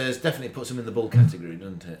 Yeah, so it definitely puts them in the bull category,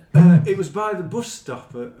 doesn't it? It was by the bus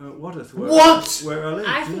stop at Wadworth. Where I live.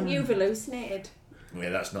 I think you've hallucinated. Yeah,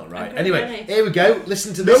 that's not right. Okay, Anyway, funny. here we go.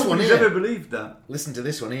 Listen to this one Nobody's here. ever believed that. Listen to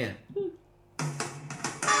this one here.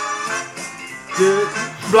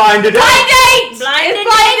 Blind date! Blind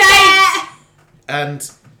date!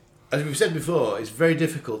 And as we've said before, it's very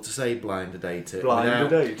difficult to say blind date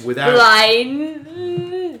Blind without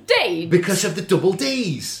Blind date. because of the double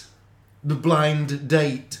D's. The blind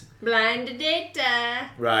date. Blind data.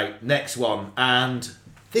 Right, next one. And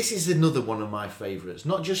this is another one of my favourites.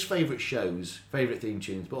 Not just favourite shows, favourite theme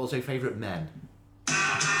tunes, but also favourite men.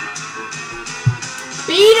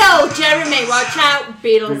 Beetle, Jeremy, watch out.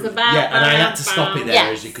 Beetle's about. Yeah, and I had to stop it there,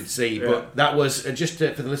 Yes. as you could see. Yeah. But that was just for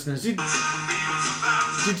the listeners. Did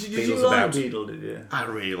you Beetle's like about. Beetle, did you? I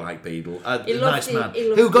really like Beetle. He Nice loves man. he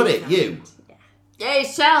loves Who got the it? You? Yeah,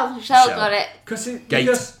 Shell got it.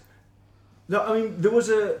 Because no, I mean there was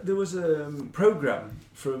a program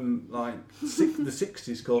from like the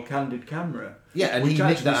 60s called Candid Camera. Yeah, and which he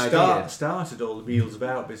nicked actually that idea. started all the Beatles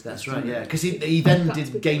about business. That's right, didn't yeah. it? Because he then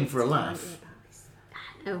did Game for a Laugh.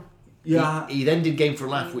 Oh. Yeah. He then did Game for a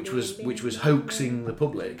Laugh, which was hoaxing the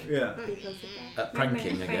public. Yeah.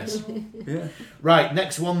 Pranking, I guess. Yeah. Right,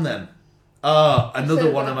 next one then. Another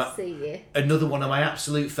So one of let's see. another one of my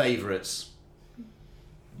absolute favourites.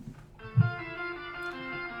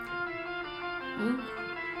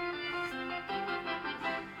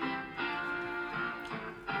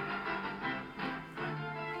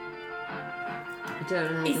 I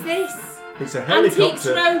don't know. Is this It's a Antiques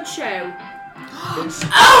helicopter. Roadshow?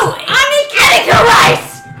 Oh, Annika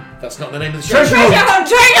Rice! That's not the name of the show. Treasure Hunt.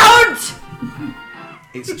 Treasure Hunt!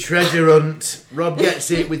 It's Treasure Hunt. Rob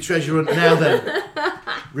gets it with Treasure Hunt. Now then,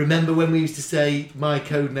 remember when we used to say my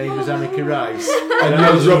code name was Annika Rice? And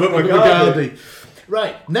I was Robert McGarvey.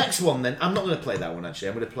 Right, next one then. I'm not going to play that one actually.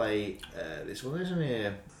 I'm going to play this one, isn't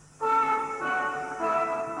it?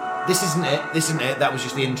 This isn't it. This isn't it. That was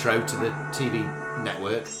just the intro to the TV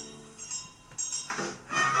network.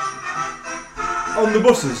 On the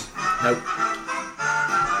buses. Nope.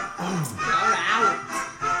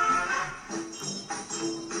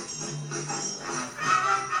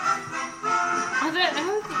 I don't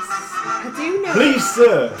know this. I do know. Please,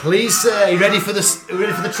 sir. Please, sir, you ready for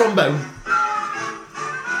the trombone?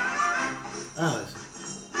 Oh,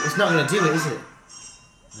 it's not going to do it, is it?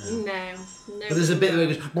 No. But there's a bit where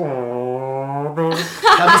it goes.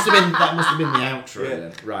 that must have been the outro. Yeah.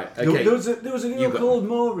 Then. Right. Okay. There was a You girl got- called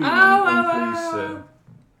Maureen on Please, sir.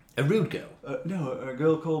 A rude girl. No, a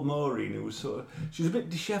girl called Maureen who was she was a bit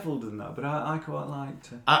dishevelled and that, but I quite liked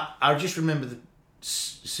her. I just remember the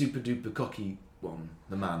super duper cocky one,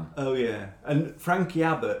 the man. Oh yeah, and Frankie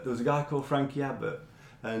Abbott. There was a guy called Frankie Abbott,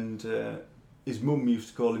 and his mum used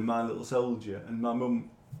to call him My Little Soldier, and my mum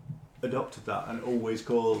adopted that and always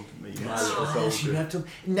called me My Little Soldier.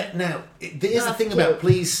 Now, here's the thing about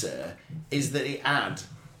Please Sir, is that it had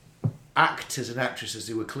actors and actresses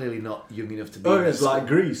who were clearly not young enough to be. Oh, in it was school. like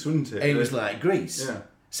Grease, wasn't it? It was like Grease. Yeah.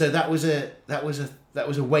 So that was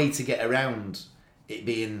a way to get around it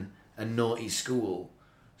being a naughty school.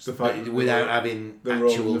 The fact that Without having they were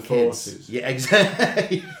all in actual the kids. forces. Yeah,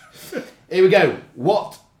 exactly. Here we go.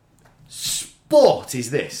 What sport is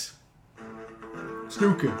this?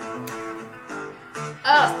 Snooker.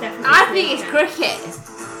 Oh, I think it's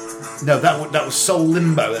cricket. No, that was Soul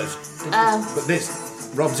Limbo. But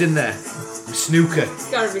this, Rob's in there. Snooker. It's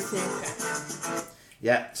gotta be snooker.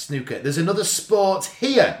 Yeah, snooker. There's another sport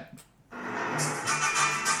here.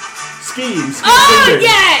 Skiing. Oh,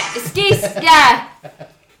 yeah! Skis, yeah.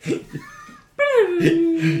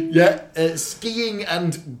 Yeah, skiing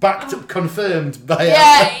and backed up, confirmed by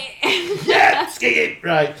Yeah. yeah, skiing.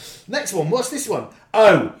 Right. Next one. What's this one?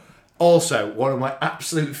 Oh, also one of my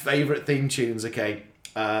absolute favourite theme tunes. Okay,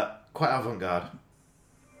 quite avant-garde.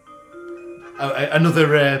 Oh,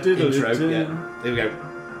 another intro. Yeah. Here we go.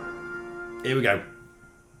 Here we go.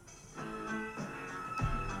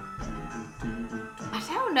 I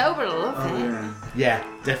don't know, but I love it. Yeah,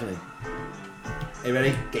 definitely. Are you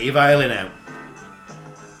ready? Get your violin out.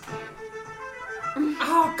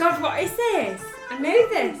 Oh God, what is this? I know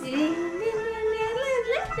this.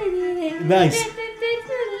 Nice.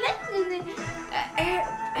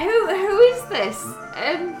 Who is this?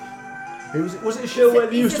 Was it a show where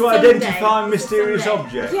they used it's to a Sunday. identify It's a mysterious Sunday.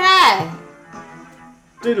 objects? Yeah.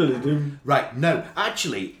 Diddle-a-doo. Right, no.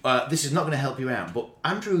 Actually, this is not going to help you out, but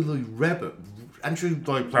Andrew Lloyd Webber... Andrew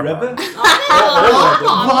Lloyd Webber? Rebbe?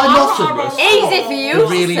 Rhinoceros. Easy for you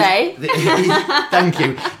to say. Thank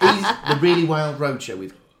you. He's the Really Wild Roadshow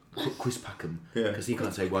with Chris Packham. Yeah. Because he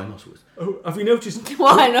can't say rhinoceros. Oh, have you noticed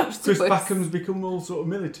Why not? Chris Packham's become all sort of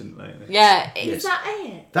militant lately? Yeah. Yes. Is that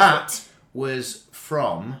it? That was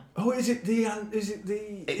from... Oh, is it the...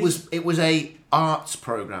 It was a arts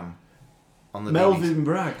programme on the BBC. Melvin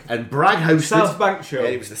Bragg. And Bragg hosted... South Bank Show. Yeah,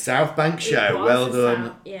 it was the South Bank It Show. was Well the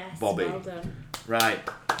done, Yes, Bobby. well done. Right.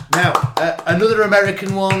 Now, another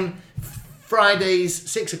American one. Fridays,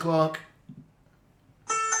 6 o'clock.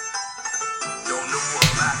 Don't know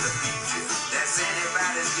about the future. That's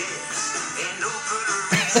anybody's guess. Ain't no good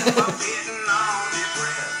reason for getting all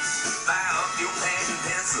depressed. Buy up your pad and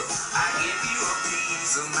pencil. I give you a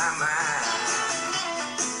piece of my mind.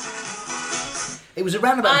 It was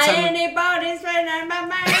around about the time... Anybody's friend.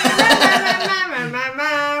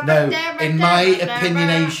 No, in my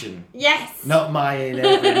opinionation. Yes. Not my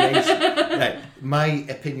opinionation. No, my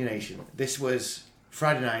opinionation. This was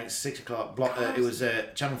Friday night, 6 o'clock. It was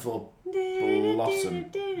Channel 4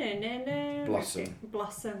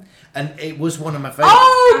 Blossom. And it was one of my favourites.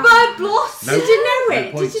 Oh, my Blossom. Nope. Did you know No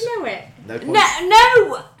it? points. Did you know it? No points.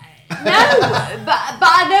 No, but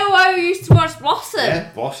I know I used to watch Blossom. Yeah,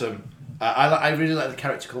 Blossom. I really like the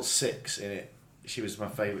character called Six in it. She was my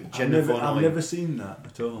favourite. I've Jennifer Vonoy. never seen that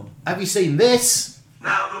at all. Have you seen this?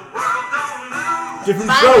 Now the world don't know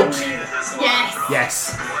Different strokes. Yes.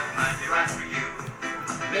 Yes. what might be right for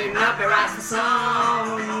you. May not be right for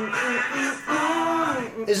some.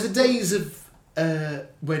 It's the days of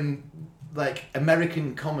when like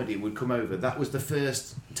American comedy would come over. That was the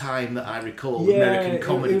first time that I recall American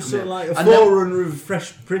comedy. It was sort of coming like a over. forerunner of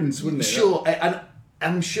Fresh Prince, wouldn't it? Sure, and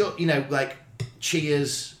I'm sure, you know, like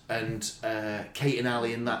Cheers and Kate and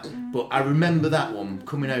Ali and that. But I remember that one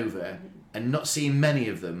coming over and not seeing many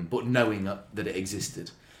of them, but knowing that it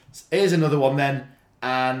existed. So here's another one then,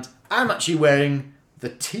 and I'm actually wearing the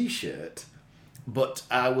T-shirt, but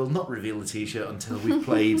I will not reveal the T-shirt until we've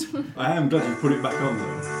played. I am glad you put it back on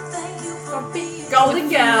though. Golden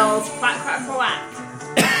Girls. Quack, quack, quack.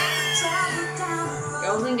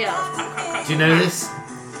 Golden Girls. Quack, quack, quack. Do you know this?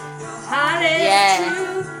 Yeah.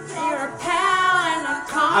 You're a pal and a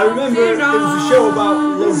I remember it was a show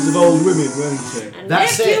about loads of old women, weren't it?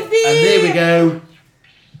 That's it. And there we go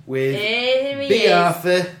with B.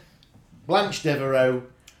 Arthur, Blanche Devereaux.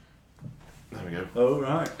 There we go. Oh,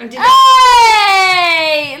 right.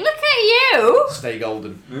 Hey! Look at you! Stay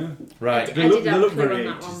golden. Yeah. Right. They look have a clue very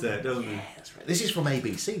on that 80s one. there, don't they? That's right. This is from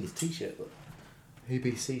ABC, this T-shirt. Look.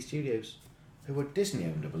 ABC Studios, who were Disney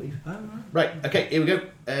owned, I believe. Oh, right. Right, okay, here we go.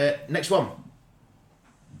 Next one.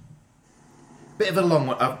 Bit of a long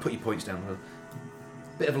one. I'll put your points down.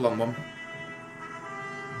 Bit of a long one.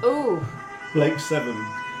 Ooh. Blake 7.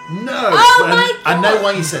 No! Oh but my I know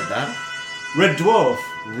why you said that. Red Dwarf.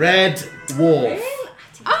 Red Dwarf.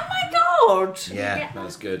 Oh my god! Yeah,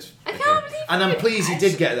 that's good. I can't believe And I'm you pleased you actually-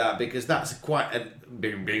 did get that because that's quite a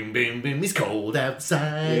boom, boom, boom, boom. It's cold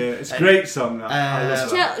outside. Yeah, it's a great song. That. I love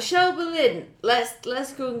that. Shall we, Lynn?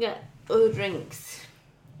 Let's go and get other drinks.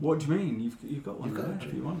 What do you mean? You've got one there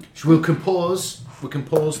if you want. So we can pause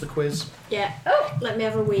the quiz. Yeah. Oh, let me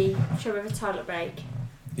have a wee. Shall we have a toilet break?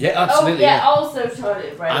 Yeah, absolutely. Oh yeah, also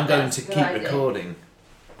toilet break. I'm going that's to a good keep idea. recording,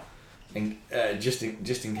 just in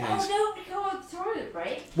case. Oh, don't record the toilet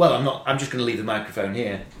break. Well, I'm not. I'm just going to leave the microphone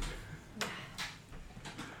here.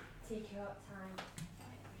 Take your time.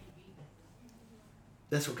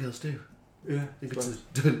 That's what girls do. Yeah. They go to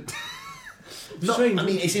the- Not, Strange, I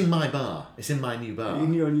mean, it's in my bar. It's in my new bar.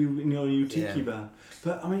 In your new tiki Yeah. bar.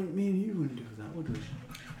 But I mean, me and you wouldn't do that, would we?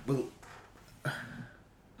 Well,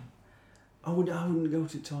 I wouldn't go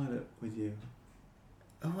to the toilet with you.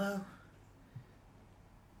 oh well.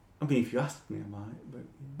 I mean, if you asked me, I might.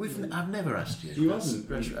 But I've never asked you. You That's-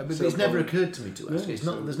 haven't? but So it's never far. occurred to me to ask No, you. It's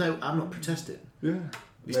not. so- There's no. I'm not protesting. yeah.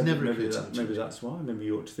 It's never occurred to me. Maybe that's why. Maybe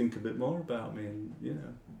you ought to think a bit more about me, and you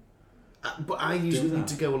know. But I usually that. need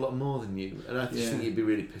to go a lot more than you, and I just think Yeah. you'd be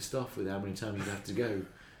really pissed off with how many times you'd have to go,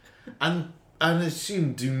 and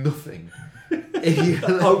assume do nothing. If you-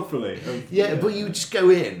 Hopefully. yeah, but you just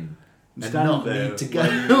go in and Stand not there need to go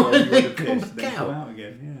while you and then piss, come then back come out. out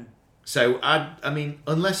again. Yeah. So I mean,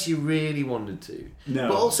 unless you really wanted to. No.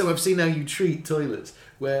 But also, I've seen how you treat toilets.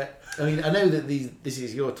 Where I mean, I know that this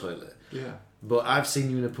is your toilet, Yeah. but I've seen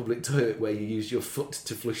you in a public toilet where you use your foot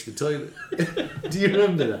to flush the toilet. Do you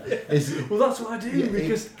remember that? Well, that's what I do Yeah,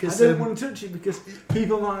 because 'cause, I don't want to touch it because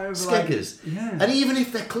people might have Skeggers. Like, yeah. And even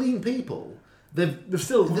if they're clean people, They've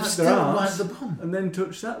still wiped their arse the bum. and then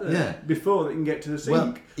touched that there Yeah. before they can get to the sink.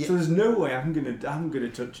 Well, yeah. So there's no way I'm gonna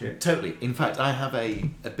touch it. Totally. In fact, I have a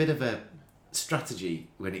bit of a strategy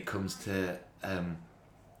when it comes to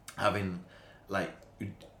having like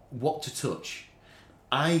what to touch.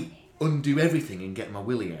 I undo everything and get my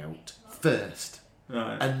willy out first,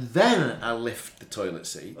 Right. and then I lift the toilet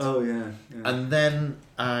seat, Oh yeah. and then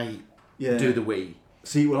I do the wee.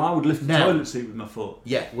 See, well, I would lift the Now- toilet seat with my foot.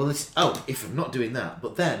 Yeah, well, if I'm not doing that,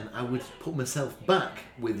 but then I would put myself back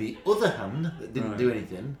with the other hand that didn't Right. do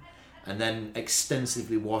anything, and then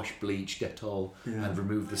extensively wash, bleach, Dettol, Yeah. and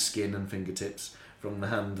remove the skin and fingertips from the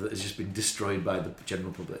hand that has just been destroyed by the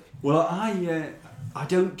general public. Well, I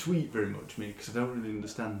don't tweet very much, me, because I don't really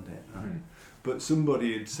understand it. Right? But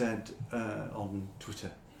somebody had said on Twitter,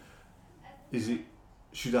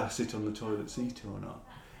 should I sit on the toilet seat or not?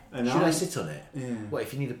 And Should I sit on it? Yeah. What,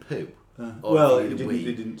 if you need a poo? Well, if you need a wee?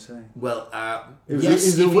 they didn't say. Well, It was, yes, it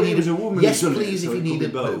was a, if you it need was a a woman. yes, who'd done please, it, so if you it could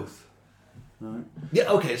need be a poo. both. Right.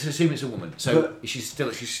 Yeah, okay, so assume it's a woman. So But- she's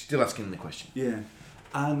still asking the question. Yeah,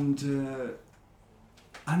 and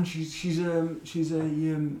she's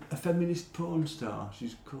a feminist porn star. I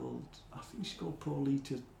think she's called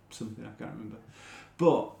Paulita something. I can't remember.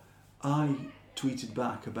 But I tweeted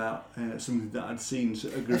back about something that I'd seen.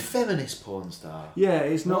 A feminist porn star. Yeah,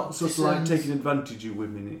 it's not What sort of like sounds- taking advantage of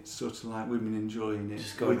women. It's sort of like women enjoying it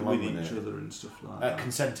Just going with along with each it. other and stuff like that.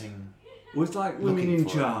 Consenting. Well, it's like women looking in for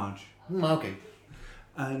it. charge. Okay.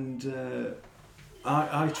 And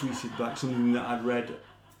I tweeted back something that I'd read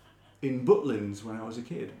in Butlins when I was a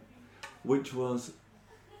kid, which was,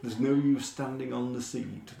 "There's no use standing on the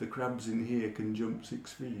seat. The crabs in here can jump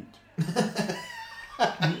 6 feet."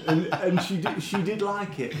 and she did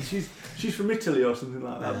like it. She's from Italy or something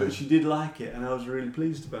like that, but she did like it, and I was really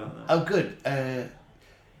pleased about that. Oh, good.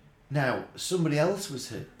 Now, somebody else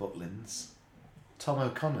was at Butlins. Tom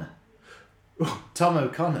O'Connor. Tom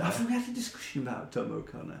O'Connor. Have we had a discussion about Tom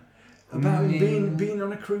O'Connor? About him being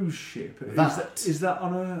on a cruise ship? Is that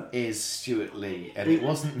on a... Is Stuart Lee. And it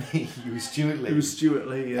wasn't me. It was Stuart Lee. It was Stuart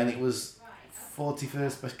Lee, yeah. And it was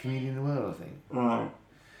 41st best comedian in the world, I think.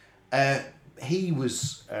 Right. He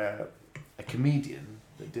was a comedian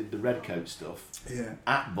that did the Redcoat stuff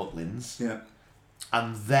at Butlins. Yeah.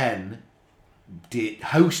 And then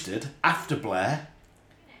hosted after Blair.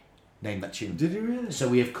 Name that tune. Did he really? So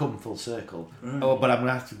we have come full circle. Right. Oh, but I'm going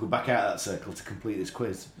to have to go back out of that circle to complete this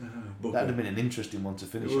quiz. But That'd have been an interesting one to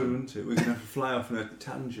finish It would, on. wouldn't it? We're going to have to fly off on a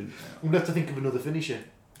tangent now. I'm going to have to think of another finisher,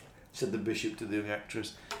 said the bishop to the young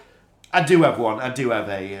actress. I do have one. I do have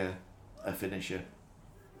a finisher.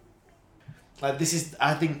 Like this is,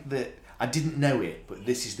 I think that I didn't know it, but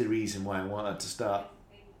this is the reason why I wanted to start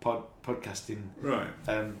podcasting. Right.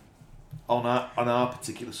 On our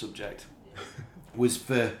particular subject was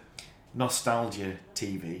for nostalgia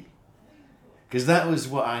TV, because that was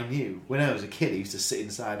what I knew when I was a kid. I used to sit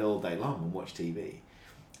inside all day long and watch TV,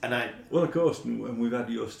 and Well, of course, and we've had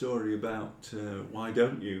your story about why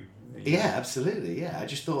don't you? Yeah, absolutely. Yeah, I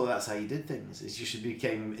just thought that's how you did things. Is you should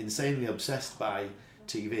became insanely obsessed by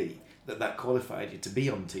TV. That qualified you to be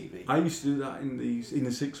on TV. I used to do that in the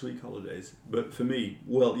 6-week holidays, but for me,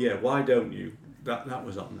 well, yeah, why don't you? That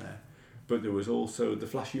was on there, but there was also the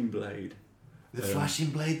Flashing Blade. The Flashing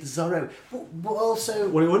Blade, the Zorro, but also.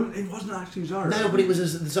 Well, it wasn't actually Zorro. No, but it was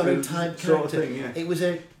a Zorro type character. Sort of thing, yeah. It was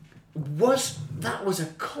that was a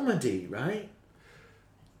comedy, right?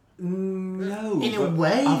 No, in a but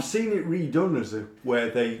way. I've seen it redone as where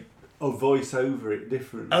they voice over it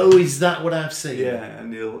differently. Oh, is that what I've seen? Yeah,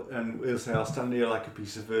 and he'll say, "I'll stand here like a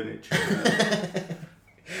piece of furniture."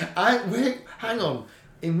 Hang on.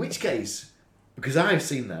 In which case, because I've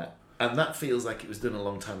seen that, and that feels like it was done a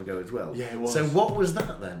long time ago as well. Yeah, it was. So what was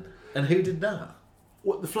that then? And who did that?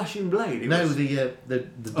 What, the Flashing Blade? The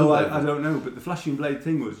Oh, I don't know, but the Flashing Blade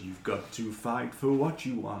thing was, "You've got to fight for what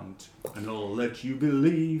you want, and I'll let you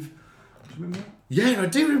believe." Do you remember that? Yeah, I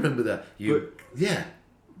do remember that.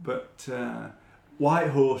 But White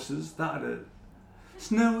Horses, that had a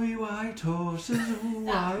snowy white horses,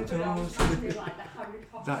 white horses.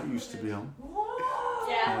 That used to be on.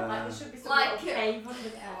 Yeah, like there should be some Like, little cave under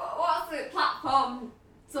there. what's the platform?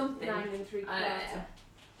 Something. 9 3/4.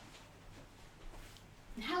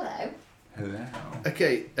 Hello. Hello.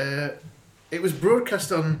 okay, it was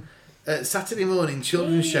broadcast on Saturday morning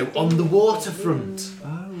children's show on the waterfront. Oh,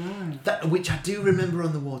 right. That which I do remember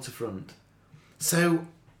on the waterfront. So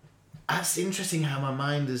that's interesting how my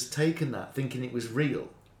mind has taken that, thinking it was real.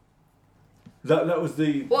 That was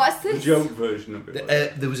the What's the this? joke version of it.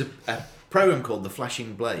 There was a program called The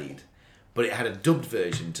Flashing Blade, but it had a dubbed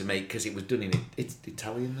version to make because it was done in it's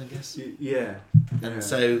Italian, I guess. Yeah. And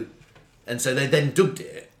so And so they then dubbed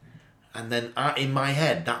it, and then in my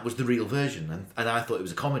head that was the real version, and I thought it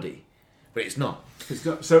was a comedy, but it's not. It's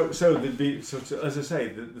not. So as I say,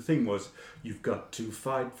 the thing was, you've got to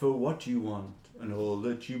fight for what you want and all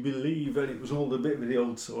that you believe, and it was all a bit with the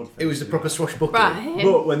old sword. It was the proper swashbuckle. Right.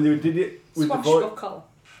 But when they did it with the voice, Swashbuckle.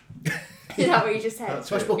 Is that what you just said?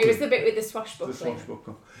 Swashbuckle. It was the bit with the the swashbuckling.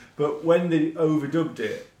 swashbuckle. But when they overdubbed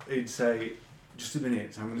it, he'd say, "Just a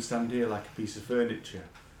minute, I'm going to stand here like a piece of furniture,"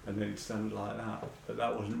 and then he'd stand like that. But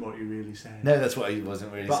that wasn't what he really said. No, that's what he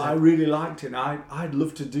wasn't really But saying. I really liked it. And I'd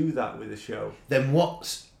love to do that with a show. Then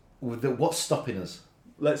what's stopping us?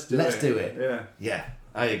 Let's do it. Yeah. Yeah,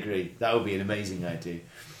 I agree. That would be an amazing idea.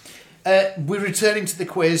 We're returning to the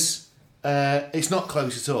quiz. It's not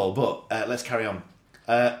close at all, but let's carry on.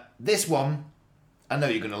 This one, I know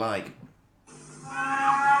you're going to like.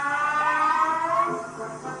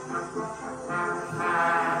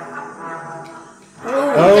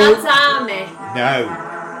 Oh, Dad's Army. No,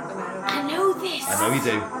 I know this. I know you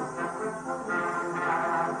do.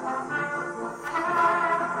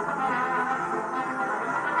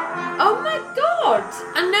 Oh my god,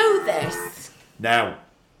 I know this. Now,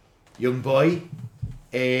 young boy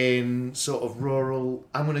in sort of rural,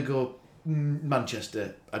 I'm going to go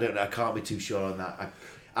Manchester. I don't know, I can't be too sure on that.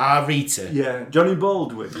 Rita. Yeah, Johnny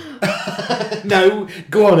Baldwin. No,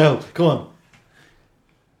 go on, El, go on.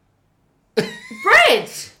 Bread.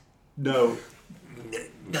 No.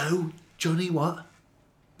 No, Johnny what?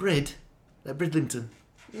 Brid? Bridlington.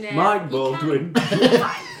 No, Mike you Baldwin.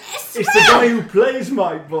 It's the guy who plays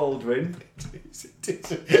Mike Baldwin.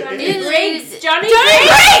 can't. Johnny Briggs. Johnny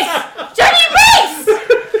Briggs! Johnny Briggs!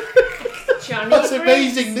 Johnny That's Briggs.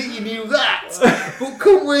 amazing that you knew that, but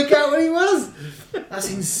couldn't work out what he was.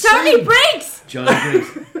 That's insane. Johnny Briggs! Johnny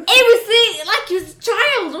Briggs. He was he was a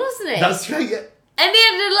child, wasn't he? That's right, yeah. And he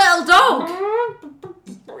had a little dog.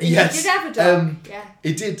 Yes. He did have a dog. Yeah.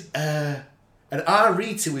 He did. And our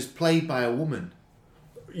Rita was played by a woman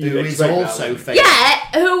You who is expect that, also wouldn't famous.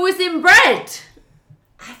 Yeah, who was in Bread.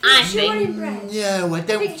 I She think. were in Bread. No, I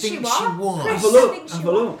don't think she think was. she was. Have a I look. think she Have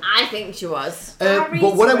a look. I think she was. But Rita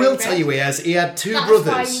what I were will in tell Bread. you is, he had two That's why you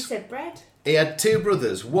brothers. said Bread. He had two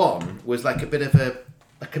brothers. One was like a bit of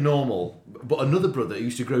a normal, but another brother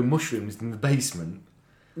used to grow mushrooms in the basement.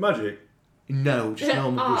 Magic. No, just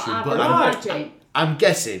normal mushrooms. But Magic. I'm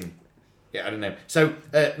guessing. Yeah, I don't know. So,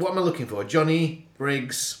 what am I looking for? Johnny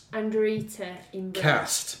Briggs And Rita in Bread.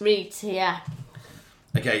 cast. Rita, yeah.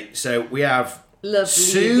 Okay, so we have Lovely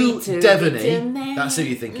Sue Rita, Devaney. Rita May. That's who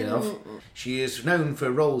you're thinking of. She is known for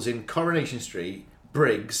roles in Coronation Street,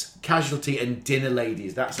 Briggs, Casualty, and Dinner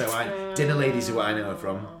Ladies. That's how Dinner Ladies is what I know her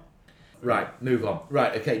from. Right, move on.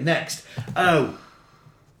 Right, okay, next. Oh.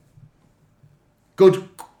 Good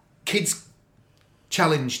kids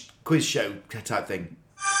challenge quiz show type thing.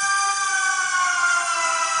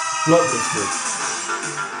 Blockbusters.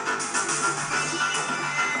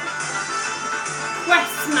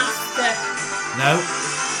 Questmaster. No?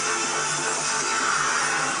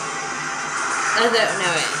 I don't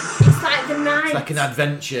know it. It's like the night. It's like an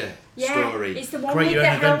adventure Yeah, story. it's the one Create with your the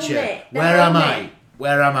own adventure. helmet, the Where am I? helmet.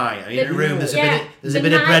 Where am I? I'm in a room. There's a Yeah, bit. There's a the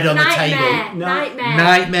bit of bread on the nightmare. table. Nightmare.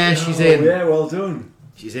 Nightmare. She's Oh, in. yeah, well done.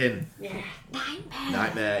 She's in. Yeah.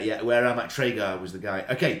 Nightmare. Yeah. Where am I? Traeger was the guy.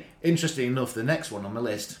 Okay. Interesting enough, the next one on the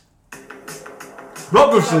list.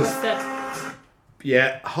 Blockbusters.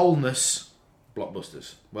 Yeah. Wholeness.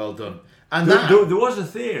 Blockbusters. Well done. And There, that there was a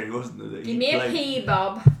theory, wasn't there? That Give me a played- P,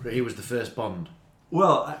 Bob. he was the first Bond.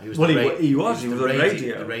 Well, He was well, the he ra- was. He was the on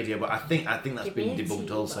radio. The radio, but I think that's Give been me a debunked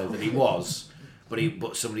T, also Bob. that he was,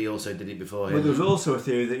 but somebody also did it before Well, him. there was also a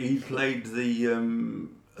theory that he played the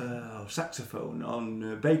saxophone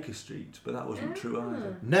on Baker Street, but that wasn't true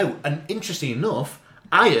either. No, and interesting enough,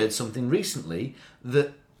 I heard something recently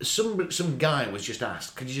that some guy was just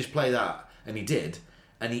asked, "Could you just play that?" And he did,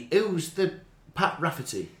 and who was the Pat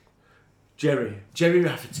Rafferty, Jerry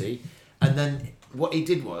Rafferty, and then what he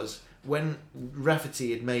did was when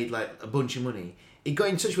Rafferty had made like a bunch of money, he got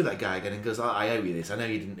in touch with that guy again and goes, "I owe you this. I know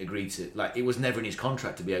you didn't agree to like it was never in his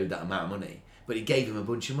contract to be owed that amount of money." But he gave him a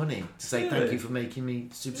bunch of money to say thank Really? you for making me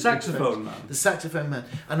super Saxophone man. The saxophone man.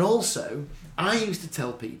 And also, I used to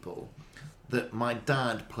tell people that my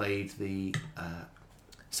dad played the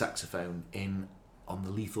saxophone on the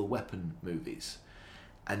Lethal Weapon movies.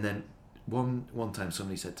 And then one time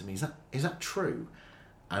somebody said to me, "Is that true?"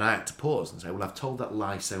 And I had to pause and say, "Well, I've told that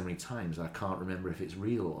lie so many times I can't remember if it's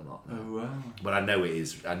real or not." Oh wow! But I know it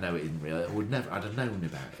is. I know it isn't real. I'd have known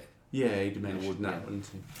about it. Yeah, he'd would know, wouldn't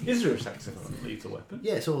he? Is there a saxophone in Lethal Weapon?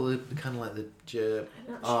 Yeah, it's all the kind of like the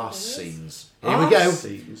arse scenes. Here Arse we go.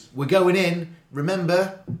 scenes? We're going in.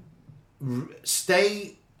 Remember,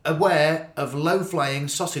 stay aware of low-flying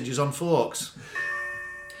sausages on forks?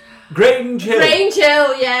 Grange Hill. Grange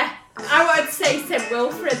Hill, yeah. I wanted to say St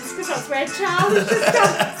Wilfrid's because that's where Charlie's just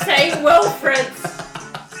gone. St Wilfrid's.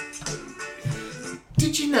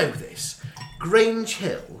 Did you know this? Grange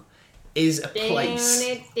Hill is a place.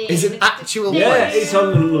 Is an actual Yeah, place. it's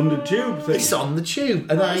on the London Tube thing. It's on the tube,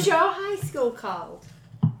 and What was your high school called?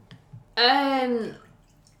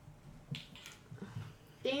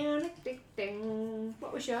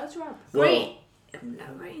 What was yours, Rob? Well, No,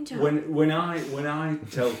 Grange Hill. when I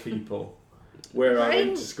tell people where I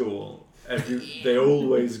went to school, they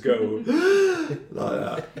always go like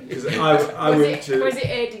that. Because I went to... Was it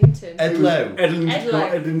Edington? Edlow.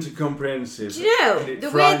 Edington Comprehensive. Do you know, and it the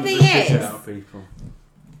weird frightens thing the shit is- out of people.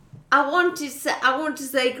 I want to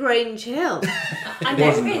say Grange Hill. I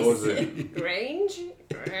Wasn't know it, was it? Grange.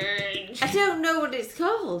 I don't know what it's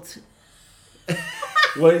called.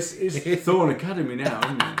 Well, it's Thorn Academy now,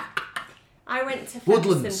 isn't it? I went to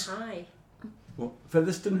Woodlands. Featherstone High. What,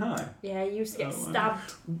 Featherstone High? Yeah, you used to get Oh, wow.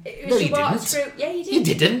 stabbed. No, you walked didn't. Through, yeah, you did.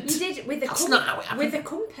 You didn't. You did with a That's not how it happened. with a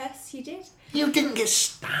compass. You did. You didn't get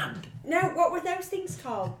stabbed. No, what were those things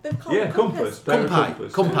called? They're called Yeah, compass. Pair of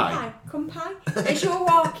Compie. compass. Compie. As you're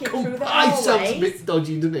walking through the Compie sounds a hallways, bit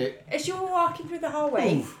dodgy, doesn't it? as you're walking through the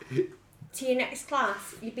hallways to your next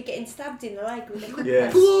class, you'd be getting stabbed in the leg with a compass.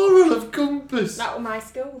 Yeah. Plural of compass. That was my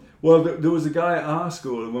school. Well, there was a guy at our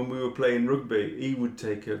school, and when we were playing rugby, he would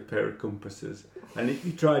take a pair of compasses, and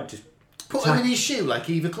he tried to... Put him in his shoe like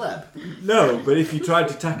Eva Klebb. No, but if you tried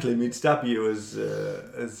to tackle him, he'd stab you as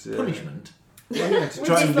Punishment. Well, yeah, to With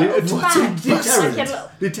try his and little deterrent. spike. Like a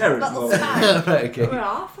little- Deterrent. little well, spike. Right, okay. We're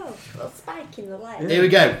awful. Little spike in the leg. Here we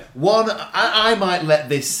go. One, I might let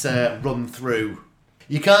this run through.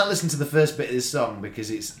 You can't listen to the first bit of this song because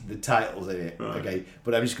it's the title's in it. Right. Okay,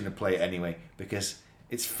 but I'm just going to play it anyway because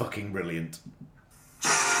it's fucking brilliant.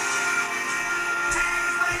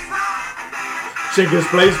 Chiggers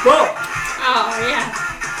plays pop. Oh yeah.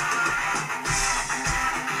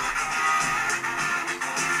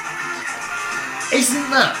 Isn't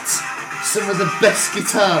that some of the best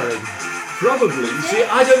guitaring? Probably. You see,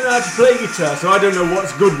 I don't know how to play guitar, so I don't know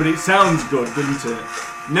what's good, but it sounds good, doesn't it?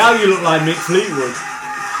 Now you look like Mick Fleetwood.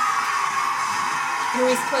 Who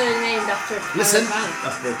is clearly named after a Listen. band.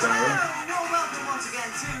 That's what I You're welcome once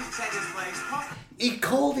again to Checkers Plays Pop. He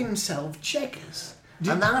called himself Checkers.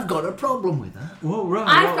 And I've got a problem with that. Well, right.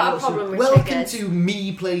 I've got a problem with Welcome Cheggers. to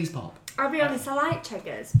Me Plays Pop. I'll be honest, I like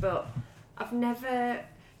Cheggers, but I've never...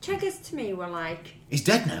 Cheggers to me were like... He's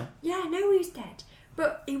dead now. Yeah, I know he's dead.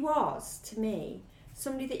 But he was, to me,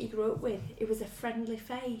 somebody that you grew up with. It was a friendly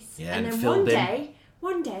face. Yeah, and and then filled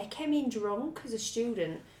one day I came in drunk as a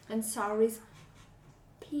student and saw his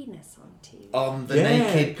penis on TV. On the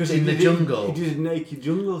Naked 'cause in the Jungle. He did a Naked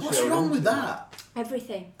Jungle show. What's wrong with didn't he? that?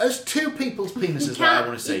 Everything. There's two people's You penises that I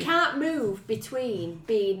want to see. You can't move between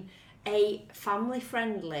being a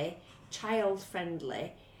family-friendly,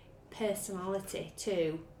 child-friendly personality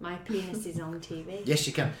to my penis is on TV. Yes,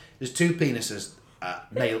 you can. There's two penises,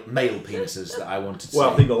 male penises that I wanted to see. Well,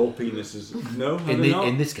 I think all penises. No, have in, they not?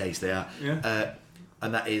 in this case, they are. Yeah.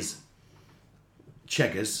 And that is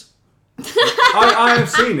Cheggers I have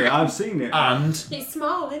seen it. I've seen it. and It's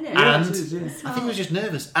small, isn't it? and it is, yeah. I think he was just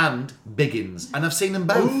nervous. And Biggins, and I've seen them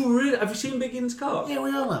both. Oh, really? Have you seen Biggins' cock? Yeah,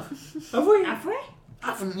 we all have. Have we? Have we?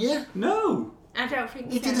 Haven't you? No. I don't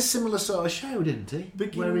think He so. did a similar sort of show, didn't he?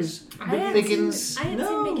 Biggins. Whereas I haven't Biggins, seen- I haven't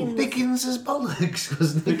No. seen Biggins. Biggins as bollocks,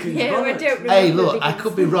 wasn't it? Yeah, I don't remember. Hey, look, I Biggins.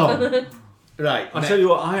 could be wrong. Right, I'll tell you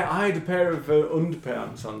what, I had a pair of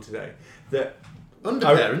underpants on today that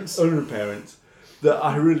underparents. underparents that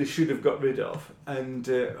I really should have got rid of, and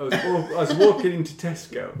I was walking into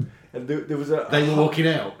Tesco, and there was a They were walking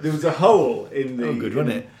out. There was a hole in the. Oh, good,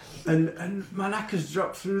 wasn't it? And my knackers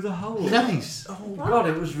dropped through the hole. Nice. Oh God,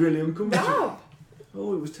 it was really uncomfortable. No.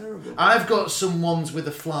 Oh, it was terrible. I've got some ones with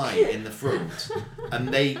a fly in the front, and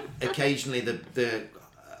they occasionally the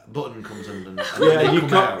button comes undone. And Yeah, they you come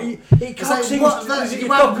can't. out. It It's can't like, sing. what the- Is it you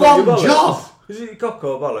your have cock or your one bollocks? job. Is it your cock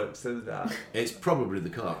or bollocks? That? It's probably the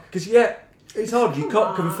cock. Because it's odd. Your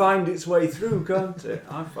cock can find its way through, can't it?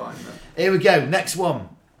 I find that. Here we go. Next one.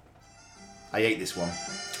 I hate this one.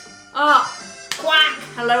 Oh, quack.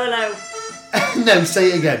 Hello, hello. No, say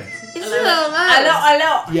it again. It's Hello,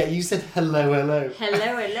 hello. Yeah, you said hello, hello. Hello,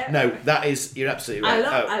 hello. No, that is, you're absolutely right.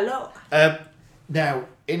 Hello, hello. Now,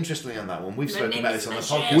 interestingly on that one, we've My spoken name about is this on the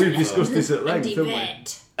Michelle. podcast. We've before. discussed this at length, Andy haven't we?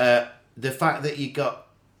 Vet. The fact that you got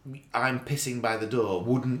I'm pissing by the door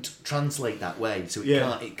wouldn't translate that way, so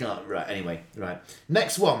it can't. Right, anyway, right.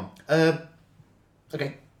 Next one.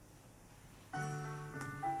 Okay.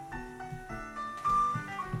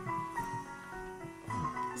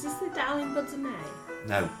 Darling Buds of May?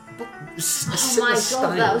 No. But Oh similar my style.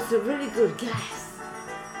 god, that was a really good guess.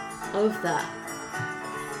 I love that.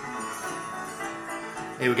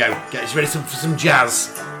 Here we go. Get us ready for some jazz.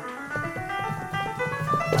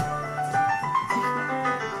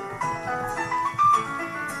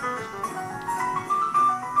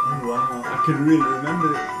 Oh wow, I can really remember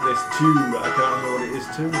this tune, but I can't remember what it is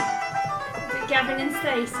too. Is it Gavin and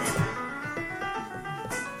Stacey?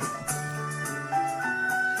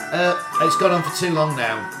 It's gone on for too long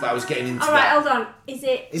now, but I was getting into Alright, that. hold on. Is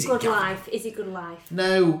it Is it Good Gavin? Life? Is it Good Life?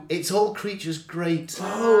 No, it's All Creatures Great.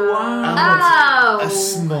 Oh wow. Oh! A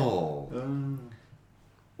small.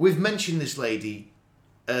 We've mentioned this lady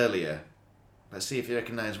earlier. Let's see if you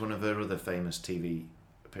recognise one of her other famous TV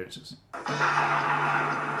appearances.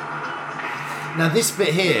 Now this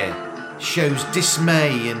bit here shows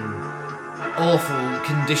dismay and awful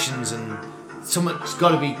conditions, and something's got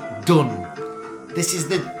to be done. This is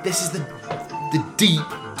the deep,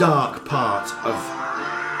 dark part of.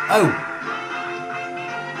 Oh,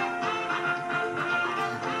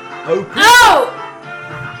 Oh!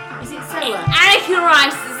 Is it Scylla? Annika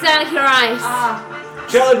Rice. It's Annika Rice. Ah.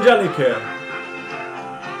 Challenge Annika.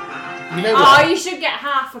 you know what? Oh, you should get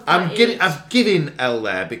half a point each. I've given L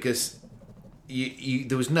there because you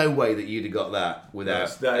there was no way that you'd have got that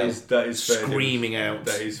without That is fair screaming dues. out.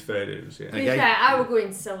 That is fair dues, yeah. To be Okay. fair, I will go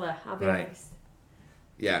in Scylla. I'll be Right. honest.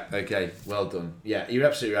 Yeah, okay, well done. Yeah, you're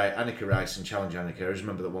absolutely right. Annika Rice and Challenge Annika. I just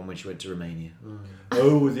remember the one when she went to Romania.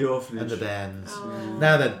 Oh, with the orphanage. And the bands. Oh.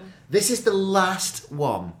 Now then, this is the last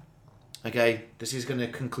one. Okay, this is going to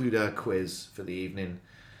conclude our quiz for the evening.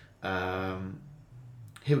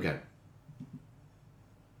 Here we go.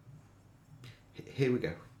 Here we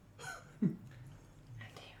go.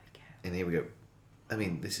 And here we go. I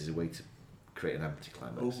mean, this is a way to create an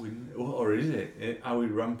anticlimax. Or is it? Are we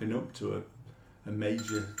ramping up to a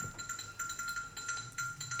major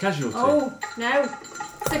casualty? Oh, no.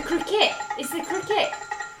 It's the cricket. It's the cricket.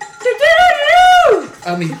 Do-do-do-do!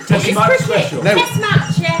 I mean, Test It's match cricket. special. No. Test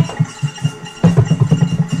match, yeah.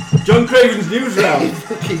 John Craven's news It round.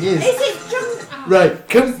 fucking is. Is it John... Oh. Right,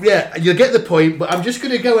 yeah, you'll get the point, but I'm just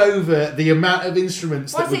going to go over the amount of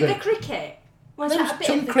instruments Was that it we're the going cricket? Was No, that a it's bit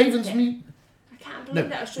John of the Craven's cricket? music. I can't believe No,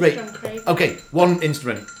 that was just right. John Craven. Okay, one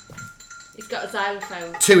instrument. He's got a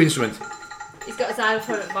xylophone. Two instruments. He's got a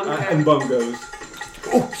xylophone at bongo. And bongos.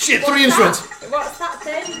 Oh, shit, three What's instruments. that? What's that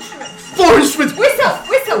third instrument? Four instruments. Whistle! A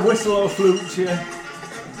Whistle! whistle or flute, yeah.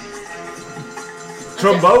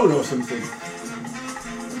 Trombone or something.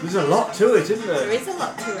 There's a lot to it, isn't There there? is a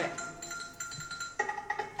lot to it.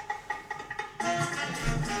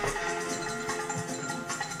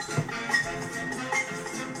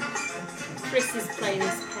 Chris is playing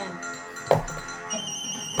his pen.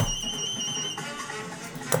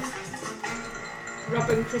 Rob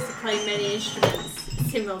and Chris are playing many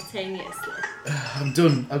instruments simultaneously. I'm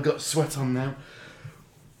done. I've got sweat on now.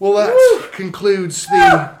 Well, that concludes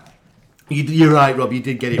the... You're right, Rob. You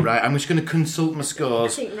did get it right. I'm just going to consult my I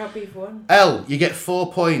scores. think Robbie's won. Elle, you get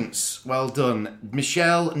 4 points. Well done.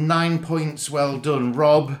 Michelle, 9 points. Well done.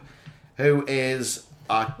 Rob, who is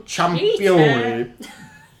our champion,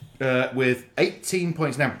 with 18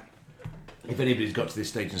 points. Now, if anybody's got to this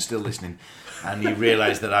stage and still listening, and you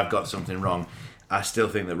realise that I've got something wrong, I still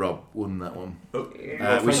think that Rob won that one.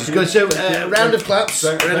 Which is good. So, round of claps.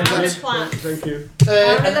 Thank Round you. of claps. Thank you.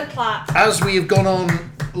 Round of the clap. As we have gone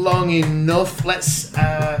on long enough, let's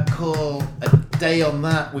call a day on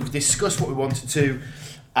that. We've discussed what we wanted to.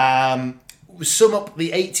 Sum up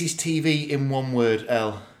the 80s TV in one word,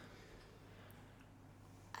 Elle.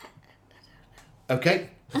 Okay,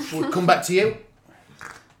 we'll come back to you.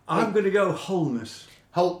 I'm going to go wholeness.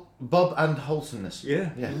 Bob and wholesomeness. Yeah.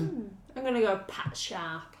 I'm going to go Pat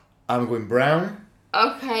Sharp. I'm going brown.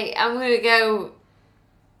 Okay, I'm gonna go.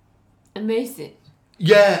 Amazing.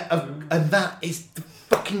 Yeah, and that is the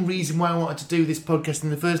fucking reason why I wanted to do this podcast in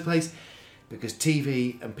the first place, because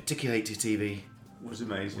TV, and particularly 80s TV, Was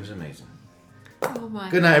amazing. was amazing. Oh my.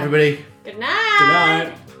 Good night, everybody. Good night. Good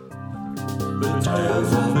night. The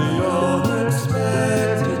tales of the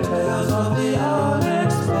unexpected.